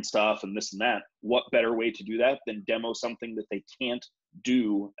 online stuff and this and that. What better way to do that than demo something that they can't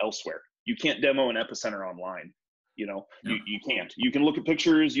do elsewhere? You can't demo an epicenter online. You know, you can't. You can look at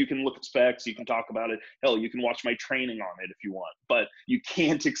pictures, you can look at specs, you can talk about it. Hell, you can watch my training on it if you want, but you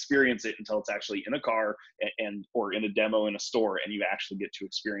can't experience it until it's actually in a car or in a demo in a store, and you actually get to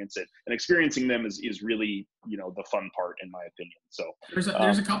experience it. And experiencing them is really, you know, the fun part, in my opinion. So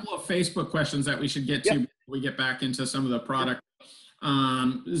there's a couple of Facebook questions that we should get to before we get back into some of the product.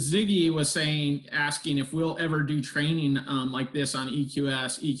 Ziggy was asking if we'll ever do training like this on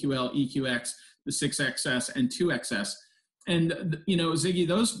EQS, EQL, EQX, the 6XS and 2XS. And, you know, Ziggy,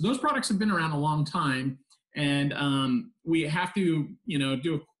 those products have been around a long time, and we have to, you know,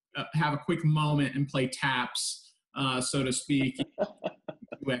 have a quick moment and play taps, so to speak,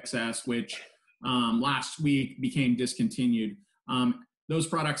 2XS, which last week became discontinued. Those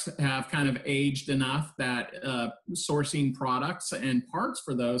products have kind of aged enough that sourcing products and parts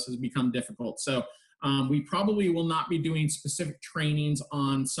for those has become difficult. So we probably will not be doing specific trainings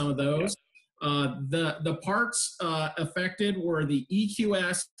on some of those. The parts affected were the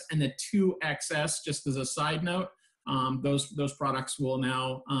EQS and the 2XS, just as a side note. Those products will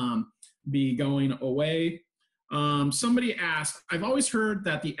now be going away. Somebody asked, I've always heard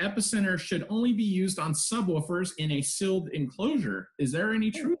that the epicenter should only be used on subwoofers in a sealed enclosure. Is there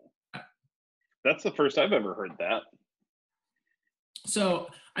any truth to that? That's the first I've ever heard that. So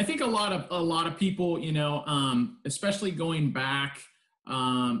I think a lot of people, you know, especially going back,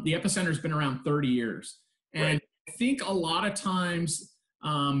 the epicenter has been around 30 years. And I think a lot of times,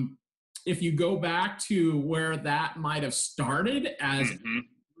 if you go back to where that might have started as a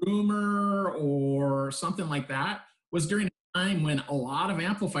rumor or something like that, was during a time when a lot of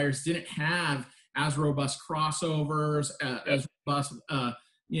amplifiers didn't have as robust crossovers, as robust,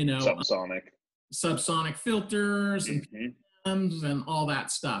 you know, subsonic filters and PMs and all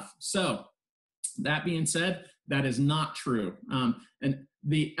that stuff. So That being said, that is not true. And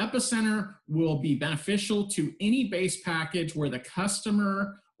the epicenter will be beneficial to any bass package where the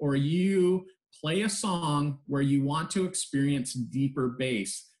customer or you play a song where you want to experience deeper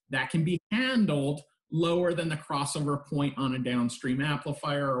bass. That can be handled lower than the crossover point on a downstream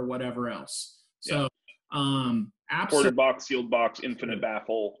amplifier or whatever else. So, quartered box, sealed box, infinite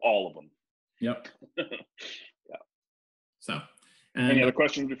baffle, all of them. Yep. Yeah. So, any other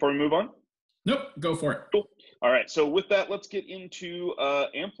questions before we move on? Nope, go for it. Cool. All right, so with that, let's get into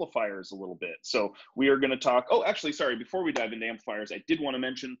amplifiers a little bit. So we are going to talk, oh, actually, sorry, before we dive into amplifiers, I did want to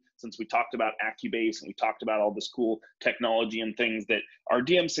mention, since we talked about Acubase and we talked about all this cool technology and things, that our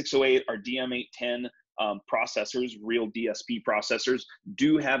DM608, our DM810 processors, real DSP processors,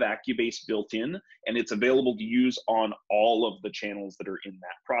 do have Acubase built in, and it's available to use on all of the channels that are in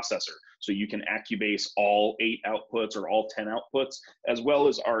that processor. So you can Acubase all 8 outputs or all 10 outputs, as well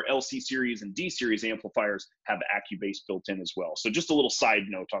as our LC series and D series amplifiers have Acubase built in as well. So just a little side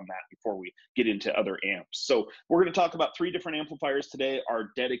note on that before we get into other amps. So we're going to talk about 3 different amplifiers today. Our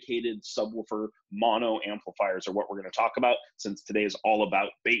dedicated subwoofer mono amplifiers are what we're going to talk about, since today is all about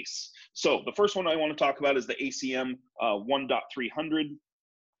bass. So the first one I want to talk about is the ACM 1.300.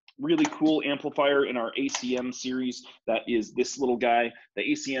 Really cool amplifier in our ACM series. That is this little guy. The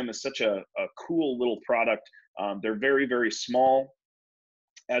ACM is such a cool little product. They're very, very small.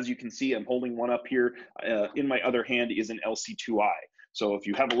 As you can see, I'm holding one up here. In my other hand is an LC2I. So if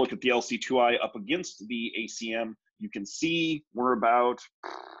you have a look at the LC2I up against the ACM, you can see we're about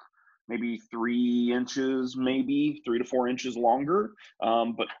maybe 3 inches, maybe 3 to 4 inches longer.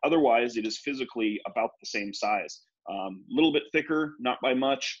 But otherwise, it is physically about the same size. A little bit thicker, not by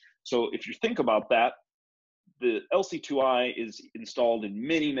much. So if you think about that, the LC2I is installed in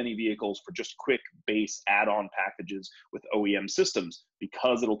many, many vehicles for just quick bass add-on packages with OEM systems,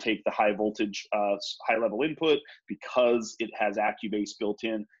 because it'll take the high voltage, high level input, because it has Acubase built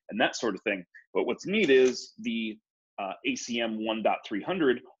in and that sort of thing. But what's neat is the ACM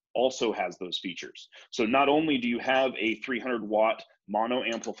 1.300 also has those features. So not only do you have a 300 watt mono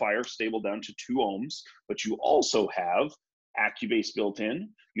amplifier stable down to 2 ohms, but you also have Acubase built in.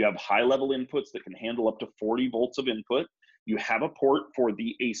 You have high level inputs that can handle up to 40 volts of input. You have a port for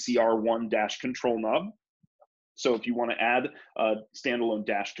the ACR1 dash control knob. So if you want to add a standalone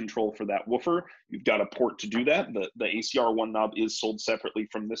dash control for that woofer, you've got a port to do that. The ACR1 knob is sold separately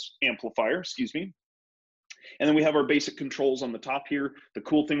from this amplifier, excuse me. And then we have our basic controls on the top here. The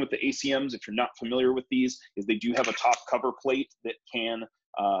cool thing with the ACMs, if you're not familiar with these, is they do have a top cover plate that can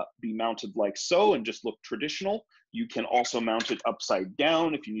be mounted like so and just look traditional. You can also mount it upside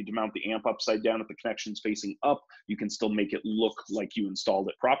down. If you need to mount the amp upside down if the connection's facing up, you can still make it look like you installed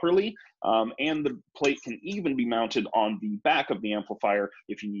it properly. And the plate can even be mounted on the back of the amplifier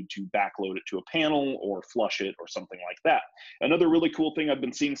if you need to backload it to a panel or flush it or something like that. Another really cool thing I've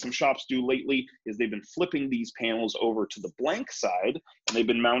been seeing some shops do lately is they've been flipping these panels over to the blank side, and they've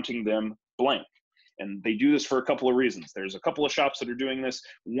been mounting them blank. And they do this for a couple of reasons. There's a couple of shops that are doing this.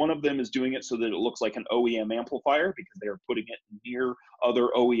 One of them is doing it so that it looks like an OEM amplifier, because they are putting it near other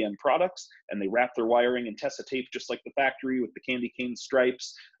OEM products, and they wrap their wiring in Tessa tape just like the factory with the candy cane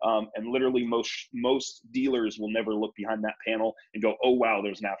stripes. And literally most dealers will never look behind that panel and go, oh wow,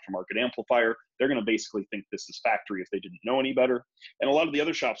 there's an aftermarket amplifier. They're going to basically think this is factory if they didn't know any better. And a lot of the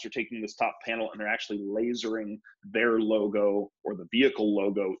other shops are taking this top panel and they're actually lasering their logo or the vehicle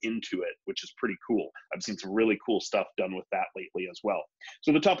logo into it, which is pretty cool. I've seen some really cool stuff done with that lately as well.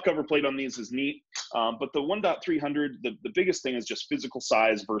 So the top cover plate on these is neat, but the 1.300, the biggest thing is just physical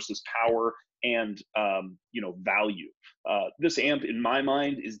size versus power and value. This amp, in my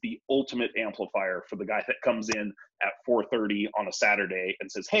mind, is the ultimate amplifier for the guy that comes in at 4:30 on a Saturday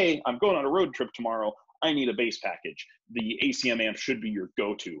and says, hey, I'm going on a road trip tomorrow. I need a bass package. The ACM amp should be your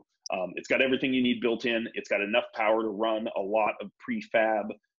go-to. It's got everything you need built in. It's got enough power to run a lot of prefab,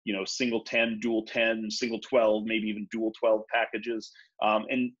 single 10, dual 10, single 12, maybe even dual 12 packages.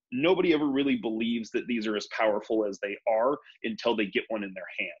 And nobody ever really believes that these are as powerful as they are until they get one in their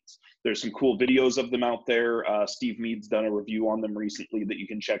hands. There's some cool videos of them out there. Steve Mead's done a review on them recently that you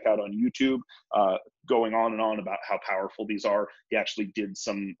can check out on YouTube, going on and on about how powerful these are. He actually did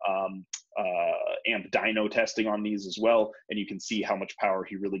some amp dyno testing on these as well, and you can see how much power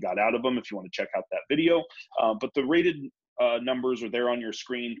he really got out of them if you want to check out that video. But the rated numbers are there on your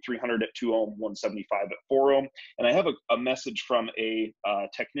screen: 300 at 2 ohm, 175 at 4 ohm. And I have a message from a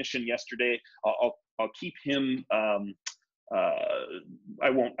technician yesterday. I'll keep him. I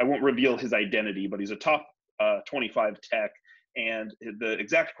won't reveal his identity, but he's a top 25 tech. And the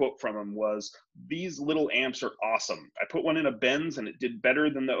exact quote from him was, "These little amps are awesome. I put one in a Benz and it did better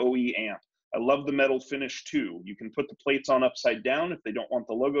than the OE amp. I love the metal finish too. You can put the plates on upside down if they don't want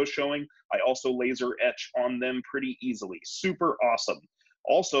the logo showing. I also laser etch on them pretty easily. Super awesome.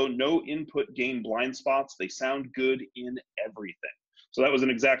 Also, no input gain blind spots. They sound good in everything. So that was an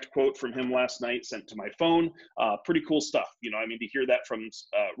exact quote from him last night, sent to my phone. Pretty cool stuff. You know, I mean, to hear that from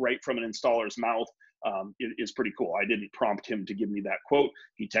right from an installer's mouth is pretty cool. I didn't prompt him to give me that quote.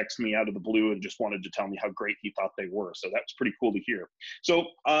 He texted me out of the blue and just wanted to tell me how great he thought they were. So that was pretty cool to hear. So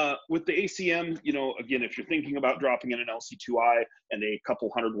with the ACM, you know, again, if you're thinking about dropping in an LC2I and a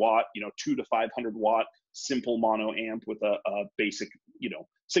couple 100-watt, you know, 2 to 500-watt simple mono amp with a basic, you know,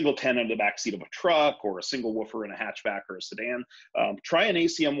 single 10 on the back seat of a truck, or a single woofer in a hatchback or a sedan, try an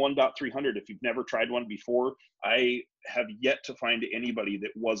ACM 1.300 if you've never tried one before. I have yet to find anybody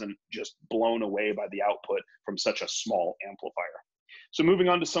that wasn't just blown away by the output from such a small amplifier. So moving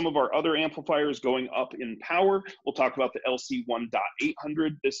on to some of our other amplifiers going up in power, we'll talk about the LC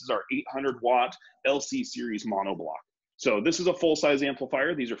 1.800. This is our 800-watt LC series monoblock. So this is a full-size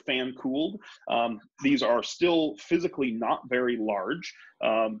amplifier. These are fan-cooled. These are still physically not very large.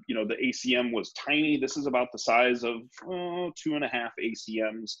 You know, the ACM was tiny. This is about the size of 2.5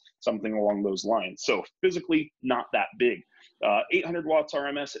 ACMs, something along those lines. So physically not that big. 800 watts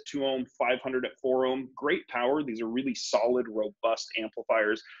RMS at 2 ohm, 500 at 4 ohm. Great power. These are really solid, robust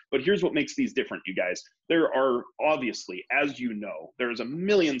amplifiers. But here's what makes these different, you guys. There are obviously, as you know, there's a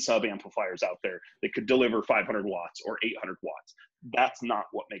million sub amplifiers out there that could deliver 500 watts or 800 watts. That's not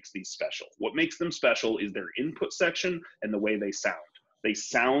what makes these special. What makes them special is their input section and the way they sound. They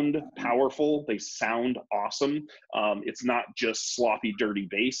sound powerful. They sound awesome. It's not just sloppy, dirty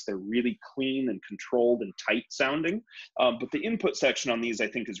bass. They're really clean and controlled and tight sounding. But the input section on these, I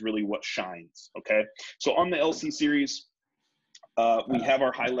think, is really what shines, okay? So on the LC series, we have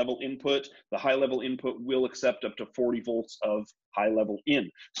our high-level input. The high-level input will accept up to 40 volts of high-level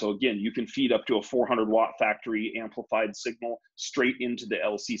in. So again, you can feed up to a 400-watt factory amplified signal straight into the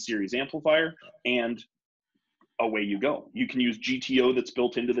LC series amplifier, and away you go. You can use GTO that's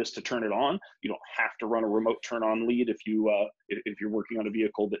built into this to turn it on. You don't have to run a remote turn on lead if you're working on a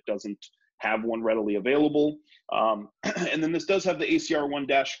vehicle that doesn't have one readily available. And then this does have the ACR1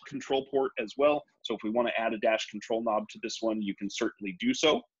 dash control port as well. So if we want to add a dash control knob to this one, you can certainly do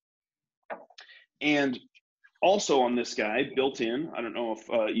so. And also on this guy, built in, I don't know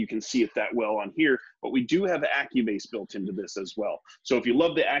if you can see it that well on here, but we do have Accubase built into this as well. So if you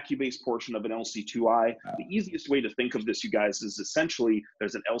love the Accubase portion of an LC2I, the easiest way to think of this, you guys, is essentially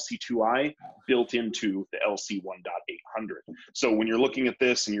there's an LC2I built into the LC 1.800. So when you're looking at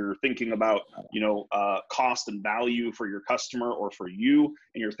this and you're thinking about, you know, cost and value for your customer or for you,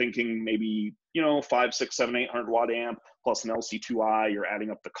 and you're thinking maybe, you know, 5, 6, 7, 800 watt amp plus an LC2I, you're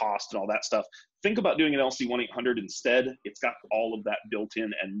adding up the cost and all that stuff. Think about doing an LC 1.800 instead. It's got all of that built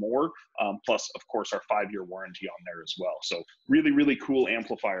in and more, plus, of course, our 5-year warranty on there as well. So really, really cool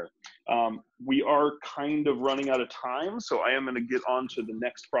amplifier. We are kind of running out of time, so I am going to get on to the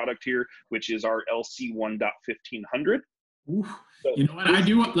next product here, which is our LC 1.1500. Ooh, so, you know what? I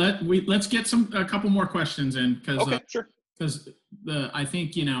do. Let's get a couple more questions in, because okay, sure. Because I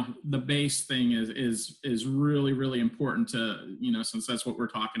think, you know, the bass thing is really, really important to, you know, since that's what we're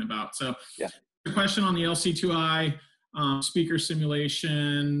talking about. So yeah. The question on the LC2I, speaker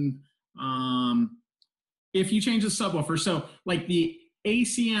simulation, if you change the subwoofer, so like the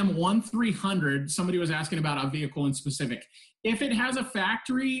ACM 1300, somebody was asking about a vehicle in specific. If it has a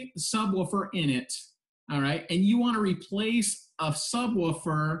factory subwoofer in it, all right, and you want to replace a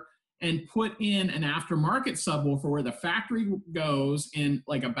subwoofer and put in an aftermarket subwoofer where the factory goes in,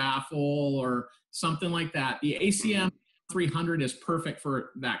 like a baffle or something like that, the ACM 300 is perfect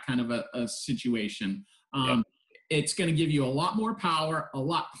for that kind of a situation. It's going to give you a lot more power, a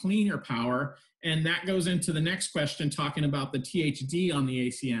lot cleaner power, and that goes into the next question, talking about the THD on the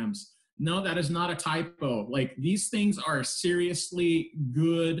ACMs. No, that is not a typo. Like, these things are seriously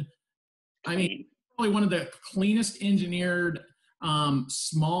good. I mean, probably one of the cleanest engineered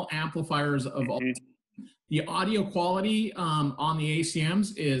small amplifiers of all. The audio quality on the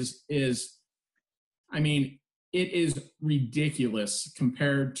ACMs is, I mean, it is ridiculous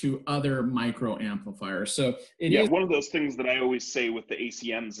compared to other micro amplifiers. So it is one of those things that I always say with the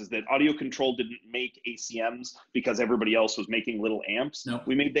ACMs is that AudioControl didn't make ACMs because everybody else was making little amps. Nope.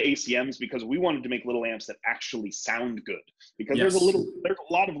 We made the ACMs because we wanted to make little amps that actually sound good. Because Yes. there's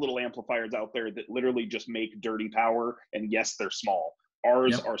a lot of little amplifiers out there that literally just make dirty power, and yes, they're small.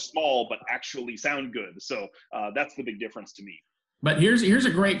 Ours are small but actually sound good. So that's the big difference to me. But here's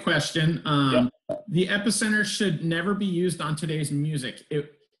a great question. The epicenter should never be used on today's music.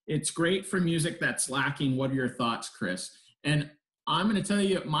 It's great for music that's lacking. What are your thoughts, Chris? And I'm going to tell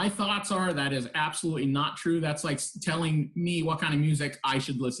you, my thoughts are that is absolutely not true. That's like telling me what kind of music I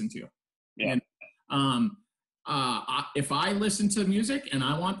should listen to. Yeah. And if I listen to music and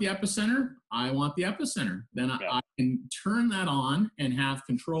I want the epicenter, I want the epicenter. Then I can turn that on and have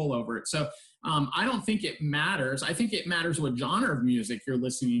control over it. So I don't think it matters. I think it matters what genre of music you're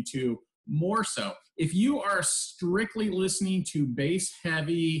listening to more so. If you are strictly listening to bass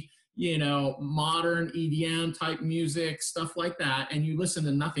heavy, modern EDM type music, stuff like that, and you listen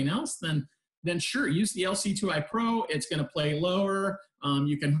to nothing else, then sure, use the LC2i Pro. It's going to play lower.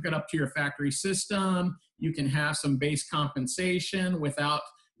 You can hook it up to your factory system. You can have some bass compensation without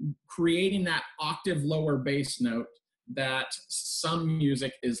creating that octave lower bass note that some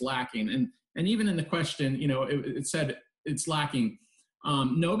music is lacking. And even in the question, it said it's lacking.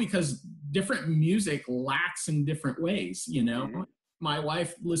 No, because different music lacks in different ways, Mm-hmm. My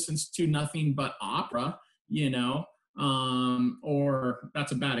wife listens to nothing but opera, or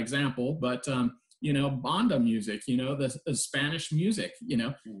that's a bad example, but, banda music, the Spanish music,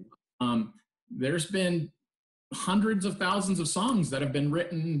 there's been hundreds of thousands of songs that have been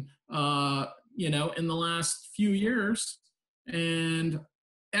written, in the last few years, and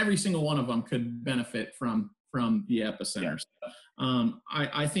every single one of them could benefit from the epicenter. Yeah.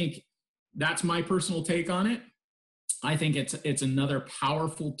 I think that's my personal take on it. I think it's another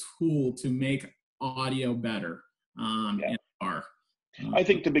powerful tool to make audio better in a car. I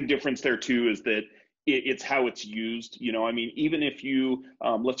think the big difference there too is that it's how it's used. Even if you,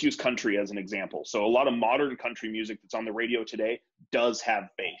 let's use country as an example. So a lot of modern country music that's on the radio today does have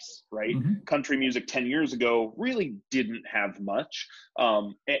bass, right? Mm-hmm. Country music 10 years ago really didn't have much.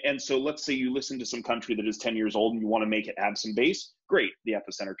 And so let's say you listen to some country that is 10 years old and you want to make it have some bass. Great, the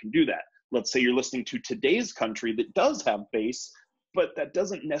epicenter can do that. Let's say you're listening to today's country that does have bass, but that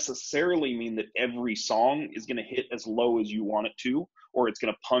doesn't necessarily mean that every song is going to hit as low as you want it to, or it's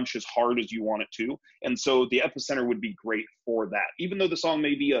going to punch as hard as you want it to. And so the epicenter would be great for that. Even though the song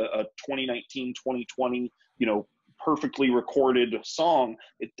may be a 2019, 2020, perfectly recorded song,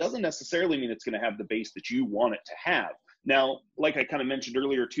 it doesn't necessarily mean it's going to have the bass that you want it to have. Now, like I kind of mentioned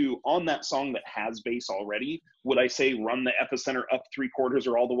earlier too, on that song that has bass already, would I say run the epicenter up 3/4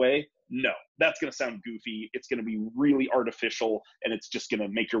 or all the way? No, that's going to sound goofy. It's going to be really artificial, and it's just going to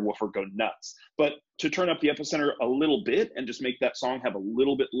make your woofer go nuts. But to turn up the epicenter a little bit and just make that song have a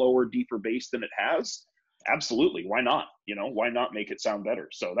little bit lower, deeper bass than it has, absolutely. Why not? Why not make it sound better?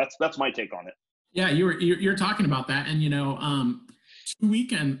 So that's my take on it. Yeah, you're talking about that, and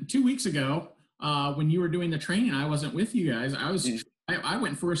 2 weeks ago, when you were doing the training, I wasn't with you guys. I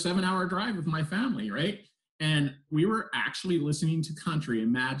went for a 7-hour drive with my family, right? And we were actually listening to country.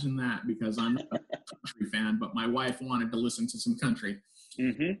 Imagine that, because I'm not a country fan, but my wife wanted to listen to some country.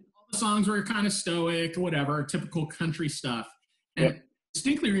 Mm-hmm. All the songs were kind of stoic, whatever, typical country stuff. And I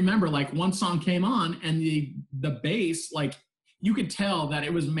distinctly remember, like, one song came on, and the bass, like, you could tell that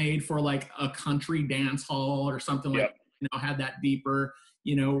it was made for like a country dance hall or something like, had that deeper,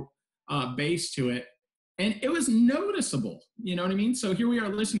 bass to it. And it was noticeable, you know what I mean? So here we are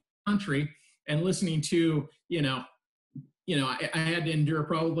listening to country and listening to, I had to endure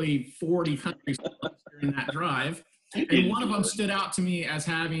probably 40 country songs during that drive. And one of them stood out to me as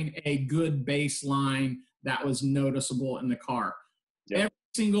having a good bass line that was noticeable in the car. Yep. Every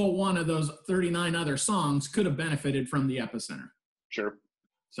single one of those 39 other songs could have benefited from the epicenter. Sure.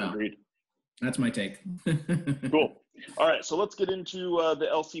 So agreed. That's my take. Cool. All right, so let's get into the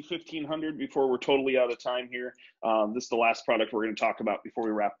LC1500 before we're totally out of time here. This is the last product we're going to talk about before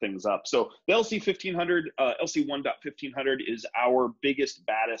we wrap things up. So the LC1500, LC1.1500 is our biggest,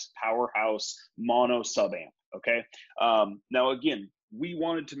 baddest powerhouse mono sub-amp, okay? Now, again, we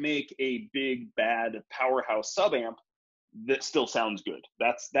wanted to make a big, bad powerhouse sub-amp that still sounds good.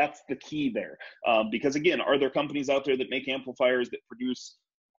 That's the key there. Because, again, are there companies out there that make amplifiers that produce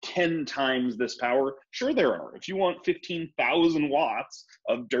 10 times this power? Sure there are. If you want 15,000 watts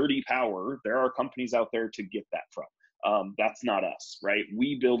of dirty power, there are companies out there to get that from. That's not us, right?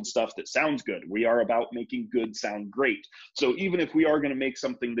 We build stuff that sounds good. We are about making good sound great. So even if we are going to make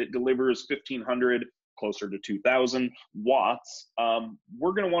something that delivers 1,500, closer to 2,000 watts,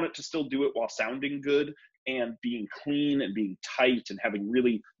 we're going to want it to still do it while sounding good and being clean and being tight and having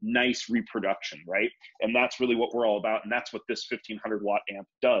really nice reproduction, right? And that's really what we're all about, and that's what this 1,500 watt amp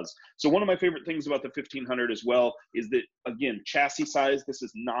does. So one of my favorite things about the 1,500 as well is that, again, chassis size, this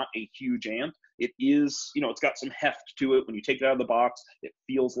is not a huge amp. It is, it's got some heft to it. When you take it out of the box, it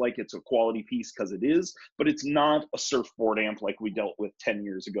feels like it's a quality piece because it is, but it's not a surfboard amp like we dealt with 10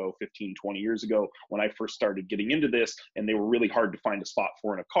 years ago, 15, 20 years ago when I first started getting into this, and they were really hard to find a spot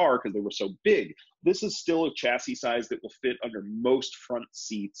for in a car because they were so big. this is still a chassis size that will fit under most front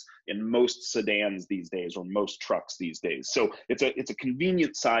seats in most sedans these days, or most trucks these days. So it's a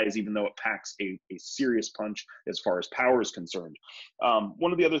convenient size, even though it packs a serious punch as far as power is concerned.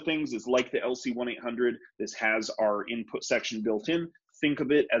 One of the other things is, like the LC1800, this has our input section built in. Think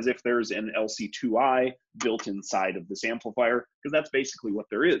of it as if there's an LC2i built inside of this amplifier, because that's basically what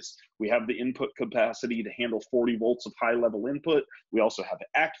there is. We have the input capacity to handle 40 volts of high level input. We also have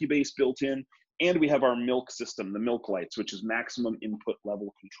AccuBase built in, and we have our milk system, the milk lights, which is maximum input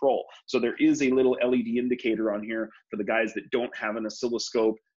level control. So there is a little LED indicator on here for the guys that don't have an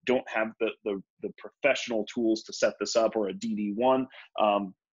oscilloscope, don't have the professional tools to set this up, or a DD1.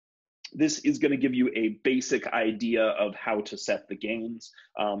 This is going to give you a basic idea of how to set the gains,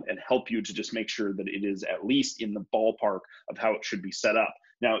 and help you to just make sure that it is at least in the ballpark of how it should be set up.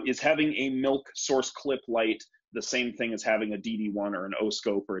 Now, is having a milk source clip light the same thing as having a DD1 or an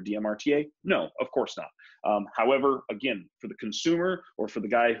O-scope or a DMRTA? No, of course not. However, again, for the consumer or for the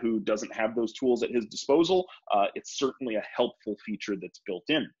guy who doesn't have those tools at his disposal, it's certainly a helpful feature that's built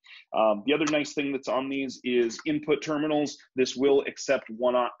in. The other nice thing that's on these is input terminals. This will accept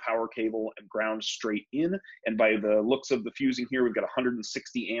 1-aught power cable and ground straight in. And by the looks of the fusing here, we've got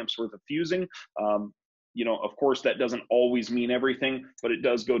 160 amps worth of fusing. You know, of course, that doesn't always mean everything, but it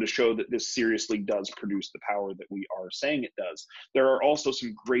does go to show that this seriously does produce the power that we are saying it does. There are also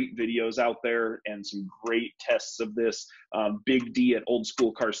some great videos out there and some great tests of this. Big D at Old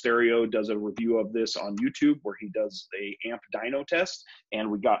School Car Stereo does a review of this on YouTube, where he does a amp dyno test, and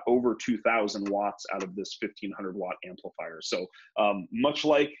we got over 2,000 watts out of this 1,500 watt amplifier. So much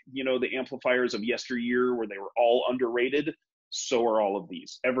like, you know, the amplifiers of yesteryear, where they were all underrated, so are all of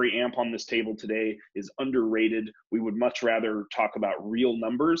these. Every amp on this table today is underrated. We would much rather talk about real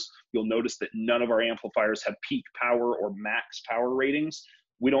numbers. You'll notice that none of our amplifiers have peak power or max power ratings.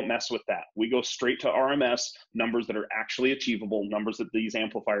 We don't mess with that. We go straight to RMS, numbers that are actually achievable, numbers that these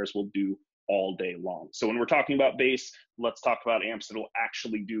amplifiers will do all day long. So when we're talking about bass, let's talk about amps that will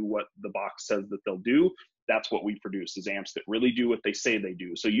actually do what the box says that they'll do. That's what we produce, is amps that really do what they say they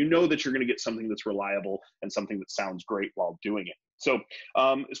do. So you know that you're going to get something that's reliable and something that sounds great while doing it. So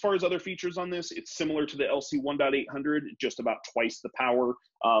as far as other features on this, it's similar to the LC 1.800, just about twice the power,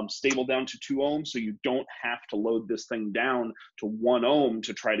 stable down to 2 ohms. So you don't have to load this thing down to 1 ohm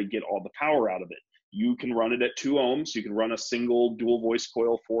to try to get all the power out of it. You can run it at 2 ohms. You can run a single dual voice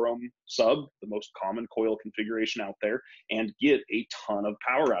coil 4 ohm sub, the most common coil configuration out there, and get a ton of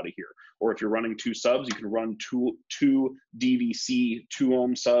power out of here. Or if you're running 2 subs, you can run two DVC 2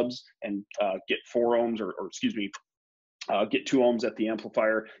 ohm subs and get 4 ohms, or excuse me, get 2 ohms at the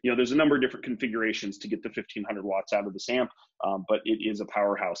amplifier. You know, there's a number of different configurations to get the 1,500 watts out of this amp, but it is a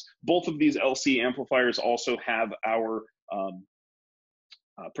powerhouse. Both of these LC amplifiers also have our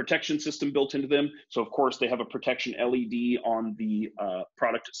protection system built into them. So of course they have a protection LED on the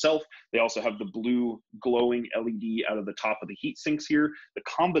product itself. They also have the blue glowing LED out of the top of the heat sinks here. The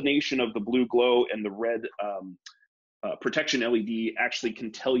combination of the blue glow and the red protection LED actually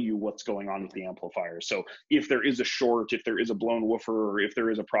can tell you what's going on with the amplifier. So if there is a short, if there is a blown woofer, or if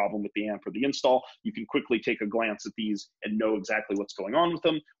there is a problem with the amp or the install, you can quickly take a glance at these and know exactly what's going on with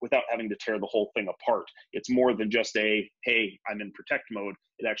them without having to tear the whole thing apart. It's more than just a, hey, I'm in protect mode.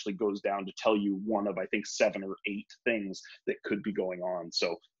 It actually goes down to tell you one of, I think, 7 or 8 things that could be going on.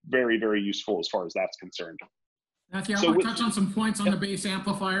 So very, very useful as far as that's concerned. Matthew, I want to touch on some points on the bass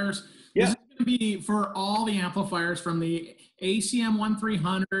amplifiers. Yeah. This is going to be for all the amplifiers, from the ACM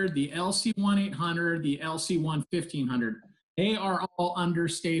 1300, the LC 1800, the LC 1500. They are all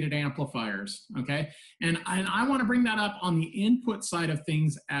understated amplifiers, okay? And I want to bring that up on the input side of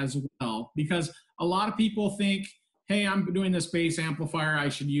things as well, because a lot of people think, hey, I'm doing this bass amplifier, I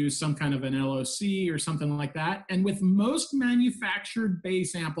should use some kind of an LOC or something like that. And with most manufactured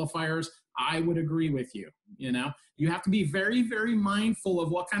bass amplifiers, I would agree with you. You know, you have to be very, very mindful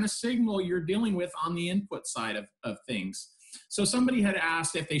of what kind of signal you're dealing with on the input side of things. So somebody had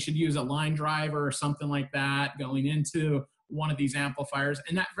asked if they should use a line driver or something like that going into one of these amplifiers.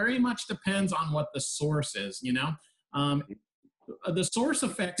 And that very much depends on what the source is, you know. The source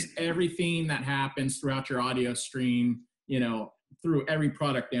affects everything that happens throughout your audio stream, you know, through every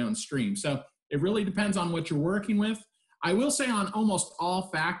product downstream. So it really depends on what you're working with. I will say on almost all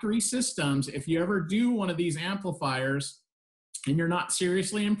factory systems, if you ever do one of these amplifiers and you're not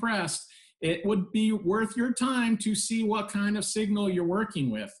seriously impressed, it would be worth your time to see what kind of signal you're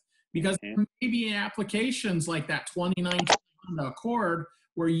working with. Because there may be applications like that 2019 Honda Accord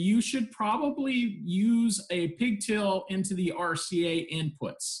where you should probably use a pigtail into the RCA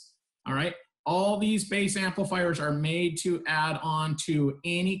inputs, all right? all these bass amplifiers are made to add on to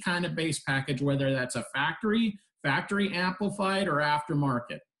any kind of bass package, whether that's a factory amplified, or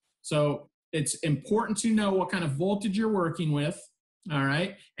aftermarket. So it's important to know what kind of voltage you're working with, all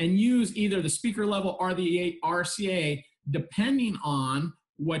right? And use either the speaker level or the RCA depending on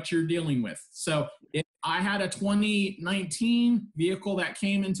what you're dealing with. So if I had a 2019 vehicle that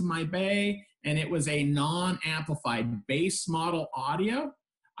came into my bay and it was a non-amplified base model audio,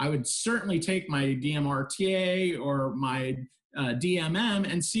 I would certainly take my DMRTA or my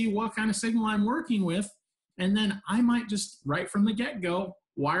DMM and see what kind of signal I'm working with. And then I might just, right from the get-go,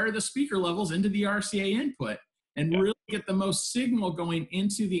 wire the speaker levels into the RCA input and really get the most signal going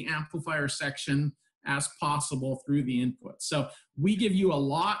into the amplifier section as possible through the input. So we give you a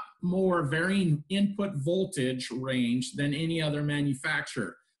lot more varying input voltage range than any other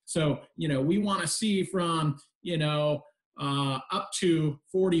manufacturer. So, we want to see from, up to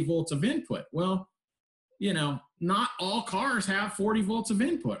 40 volts of input. Well, not all cars have 40 volts of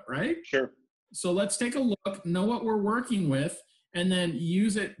input, right? Sure. So let's take a look, know what we're working with, and then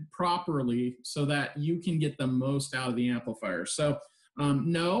use it properly so that you can get the most out of the amplifier. So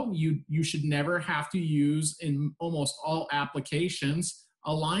no, you should never have to use, in almost all applications,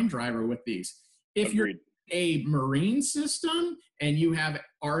 a line driver with these. If you're a marine system and you have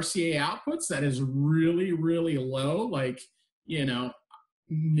RCA outputs that is really, really low, like,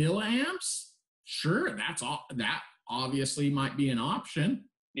 milliamps, sure, that obviously might be an option.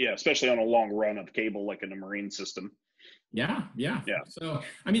 Yeah, especially on a long run of cable, like in a marine system. Yeah. So,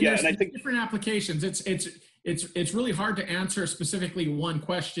 there's different applications. It's really hard to answer specifically one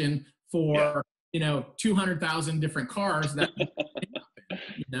question for 200,000 different cars that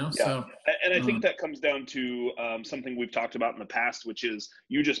So, and I think that comes down to something we've talked about in the past, which is,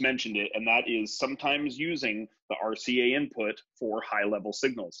 you just mentioned it, and that is sometimes using the RCA input for high level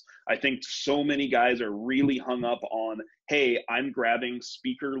signals. I think so many guys are really hung up on, hey, I'm grabbing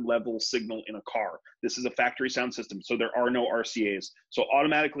speaker level signal in a car. This is a factory sound system, so there are no RCAs. So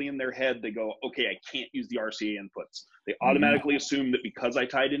automatically in their head, they go, okay, I can't use the RCA inputs. They automatically assume that because I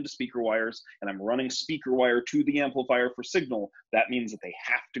tied into speaker wires and I'm running speaker wire to the amplifier for signal, that means that they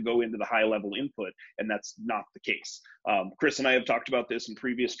have to go into the high level input, and that's not the case. Chris and I have talked about this in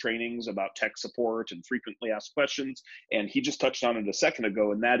previous trainings about tech support and frequently asked questions, and he just touched on it a second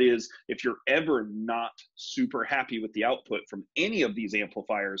ago, and that is, if you're ever not super happy with the output from any of these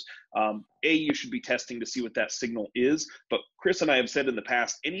amplifiers, you should be testing to see what that signal is. But Chris and I have said in the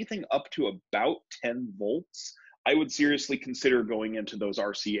past, anything up to about 10 volts, I would seriously consider going into those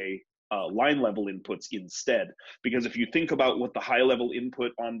RCA line level inputs instead. Because if you think about what the high level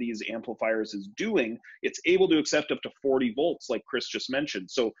input on these amplifiers is doing, it's able to accept up to 40 volts, like Chris just mentioned.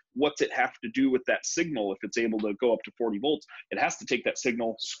 So what's it have to do with that signal if it's able to go up to 40 volts? It has to take that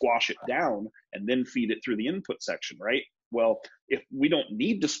signal, squash it down, and then feed it through the input section, right? Well, if we don't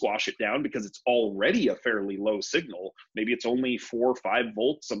need to squash it down because it's already a fairly low signal, maybe it's only 4 or 5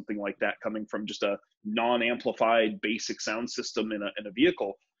 volts, something like that, coming from just a non-amplified basic sound system in a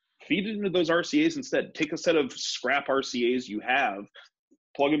vehicle, feed it into those RCAs instead. Take a set of scrap RCAs you have,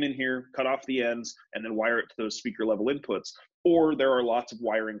 plug them in here, cut off the ends, and then wire it to those speaker level inputs. Or there are lots of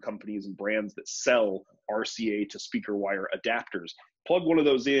wiring companies and brands that sell RCA to speaker wire adapters. Plug one of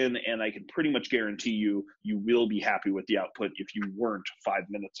those in, and I can pretty much guarantee you will be happy with the output if you weren't 5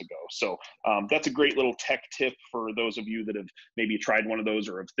 minutes ago. So that's a great little tech tip for those of you that have maybe tried one of those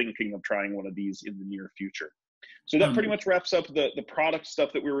or are thinking of trying one of these in the near future. So that pretty much wraps up the product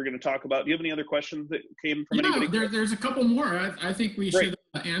stuff that we were going to talk about. Do you have any other questions that came from anybody? There's a couple more. I think we should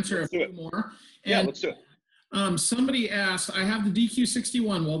answer a few more. And let's do it. Somebody asked, I have the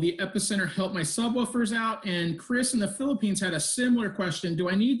DQ61. Will the epicenter help my subwoofers out? And Chris in the Philippines had a similar question. Do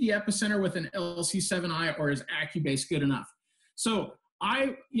I need the epicenter with an LC7i, or is AccuBase good enough? So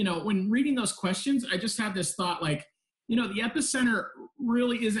when reading those questions, I just had this thought, like, the epicenter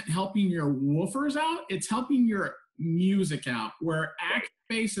really isn't helping your woofers out. It's helping your music out, where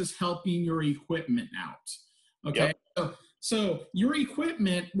AccuBase is helping your equipment out. Okay. Yep. So your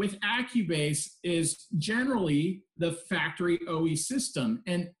equipment with AccuBase is generally the factory OE system,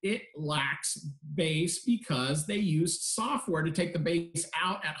 and it lacks bass because they use software to take the bass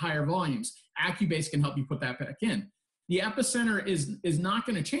out at higher volumes. AccuBase can help you put that back in. The epicenter is not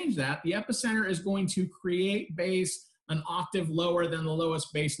going to change that. The epicenter is going to create bass an octave lower than the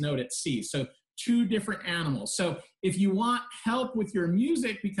lowest bass note at C. So two different animals. So if you want help with your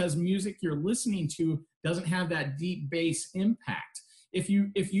music because music you're listening to doesn't have that deep bass impact, if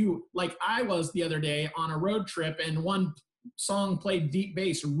you like I was the other day on a road trip and one song played deep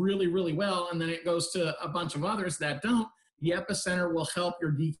bass really, really well, and then it goes to a bunch of others that don't, The epicenter will help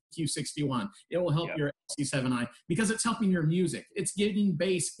your DQ61. It will help Yep. your LC7i because it's helping your music. It's getting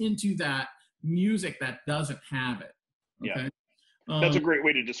bass into that music that doesn't have it. Okay. Yeah. That's a great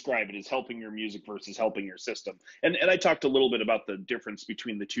way to describe it, is helping your music versus helping your system. And I talked a little bit about the difference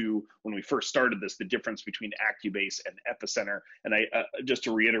between the two when we first started this, the difference between Accubase and Epicenter. And I just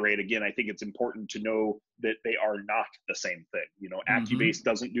to reiterate again, I think it's important to know that they are not the same thing. You know, Accubase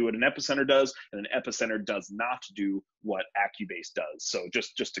doesn't do what an Epicenter does, and an Epicenter does not do what Accubase does. So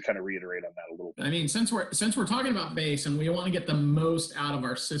just to kind of reiterate on that a little bit. I mean, since we're talking about bass and we want to get the most out of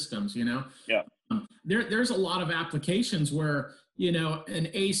our systems, you know, Yeah. There's a lot of applications where, you know, an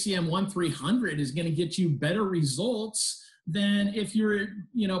ACM 1300 is going to get you better results than if you're,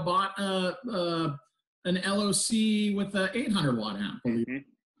 you know, bought an LOC with an 800 watt amp.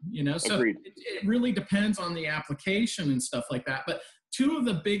 You know, so it really depends on the application and stuff like that. But two of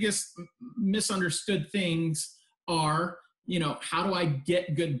the biggest misunderstood things are, you know, how do I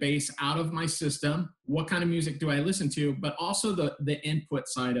get good bass out of my system? What kind of music do I listen to? But also the input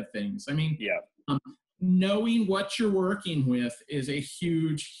side of things. I mean, knowing what you're working with is a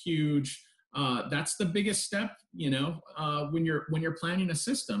huge, that's the biggest step, you know, when you're planning a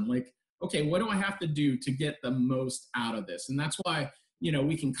system. Like, okay, what do I have to do to get the most out of this? And that's why, you know,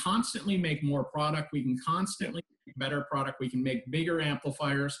 we can constantly make more product. We can constantly make better product. We can make bigger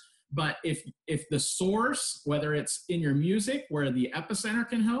amplifiers. But if the source, whether it's in your music where the epicenter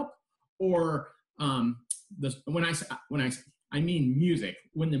can help, or when I mean music,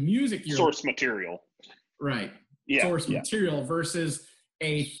 when the music source material, right? Yeah, source material versus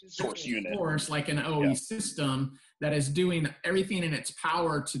a source unit, source like an OE system that is doing everything in its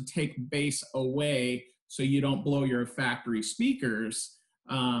power to take bass away so you don't blow your factory speakers.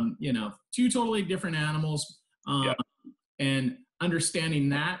 You know, two totally different animals, and understanding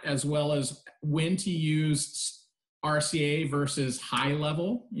that, as well as when to use RCA versus high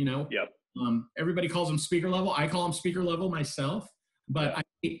level. You know, everybody calls them speaker level. I call them speaker level myself, but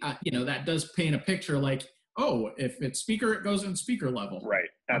you know, that does paint a picture like, oh, if it's speaker, it goes in speaker level. Right.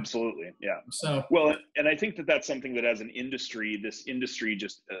 Absolutely. Yeah. So, well, and I think that that's something that as an industry, this industry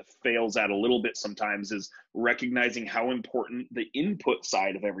just fails at a little bit sometimes, is recognizing how important the input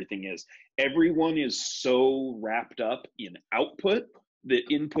side of everything is. Everyone is so wrapped up in output that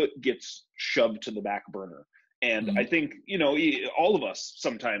input gets shoved to the back burner. And I think, you know, all of us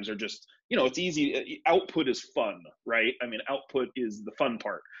sometimes are just, you know, it's easy. Output is fun, right? I mean, output is the fun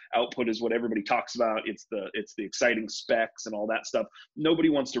part. Output is what everybody talks about. It's the exciting specs and all that stuff. Nobody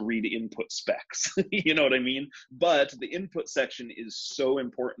wants to read input specs, you know what I mean? But the input section is so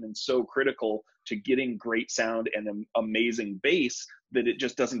important and so critical to getting great sound and amazing bass that it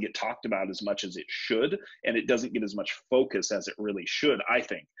just doesn't get talked about as much as it should, and it doesn't get as much focus as it really should, I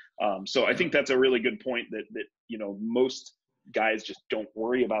think. So I think that's a really good point, that you know, most guys just don't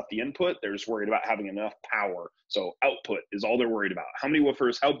worry about the input. They're just worried about having enough power. So output is all they're worried about. How many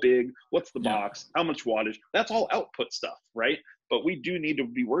woofers, how big, what's the box, how much wattage? That's all output stuff, right? But we do need to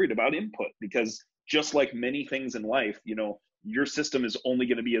be worried about input, because just like many things in life, you know, your system is only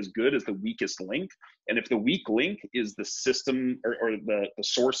going to be as good as the weakest link. And if the weak link is the system or the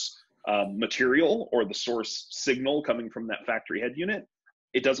source material or the source signal coming from that factory head unit,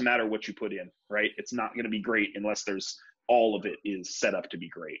 it doesn't matter what you put in, right? It's not going to be great unless there's all of it is set up to be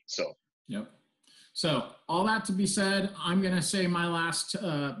great. So, So all that to be said, I'm going to say my last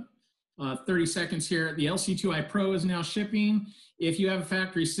 30 seconds here. The LC2i Pro is now shipping. If you have a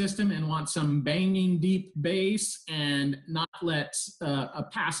factory system and want some banging deep bass and not let a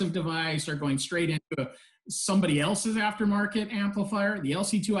passive device or going straight into somebody else's aftermarket amplifier, the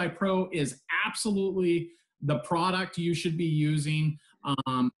LC2i Pro is absolutely the product you should be using.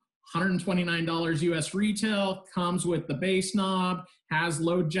 $129 US retail, comes with the bass knob, has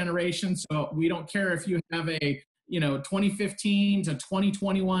load generation. So we don't care if you have a, you know, 2015 to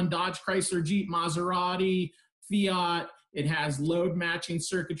 2021 Dodge, Chrysler, Jeep, Maserati, Fiat. It has load matching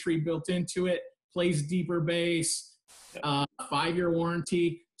circuitry built into it, plays deeper bass, 5-year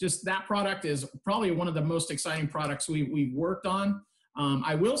warranty. Just that product is probably one of the most exciting products we've worked on.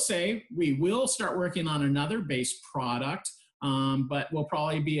 I will say we will start working on another bass product, but we'll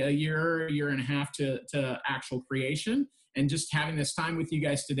probably be a year and a half to actual creation. And just having this time with you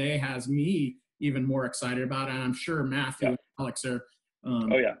guys today has me even more excited about it. And I'm sure Matthew and Alex are.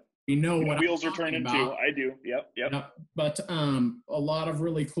 You know what wheels are turning too. I do. Yep. But a lot of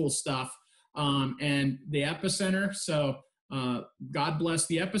really cool stuff. And the epicenter. So God bless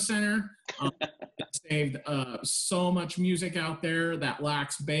the epicenter. It saved so much music out there that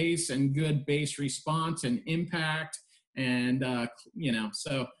lacks bass and good bass response and impact. And, you know,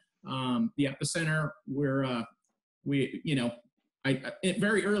 so the epicenter, we're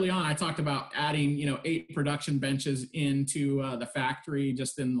very early on, I talked about adding, 8 production benches into the factory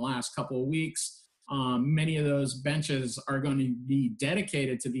just in the last couple of weeks. Many of those benches are going to be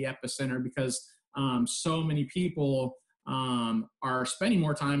dedicated to the epicenter because so many people are spending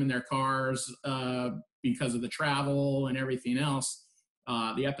more time in their cars because of the travel and everything else.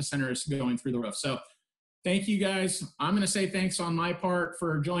 The epicenter is going through the roof. So thank you guys. I'm going to say thanks on my part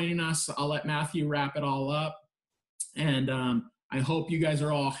for joining us. I'll let Matthew wrap it all up. And I hope you guys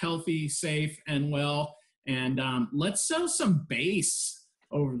are all healthy, safe, and well. And let's sell some bass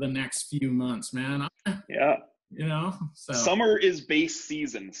over the next few months, man. Yeah. So summer is bass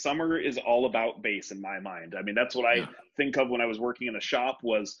season. Summer is all about bass in my mind. I mean, that's what I think of when I was working in a shop.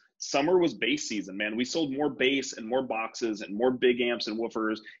 Was summer was bass season, man. We sold more bass and more boxes and more big amps and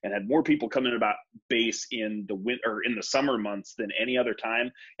woofers and had more people come in about bass in the winter or in the summer months than any other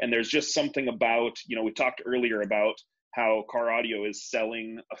time. And there's just something about, we talked earlier about how car audio is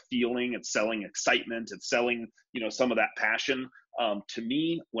selling a feeling, it's selling excitement, it's selling, some of that passion. To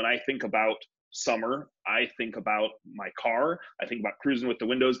me, when I think about summer, I think about my car. I think about cruising with the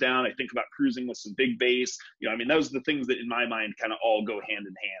windows down. I think about cruising with some big bass. Those are the things that in my mind kind of all go hand in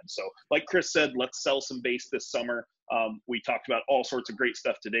hand. So like Chris said, let's sell some bass this summer. We talked about all sorts of great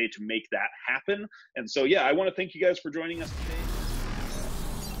stuff today to make that happen. And so, I want to thank you guys for joining us today.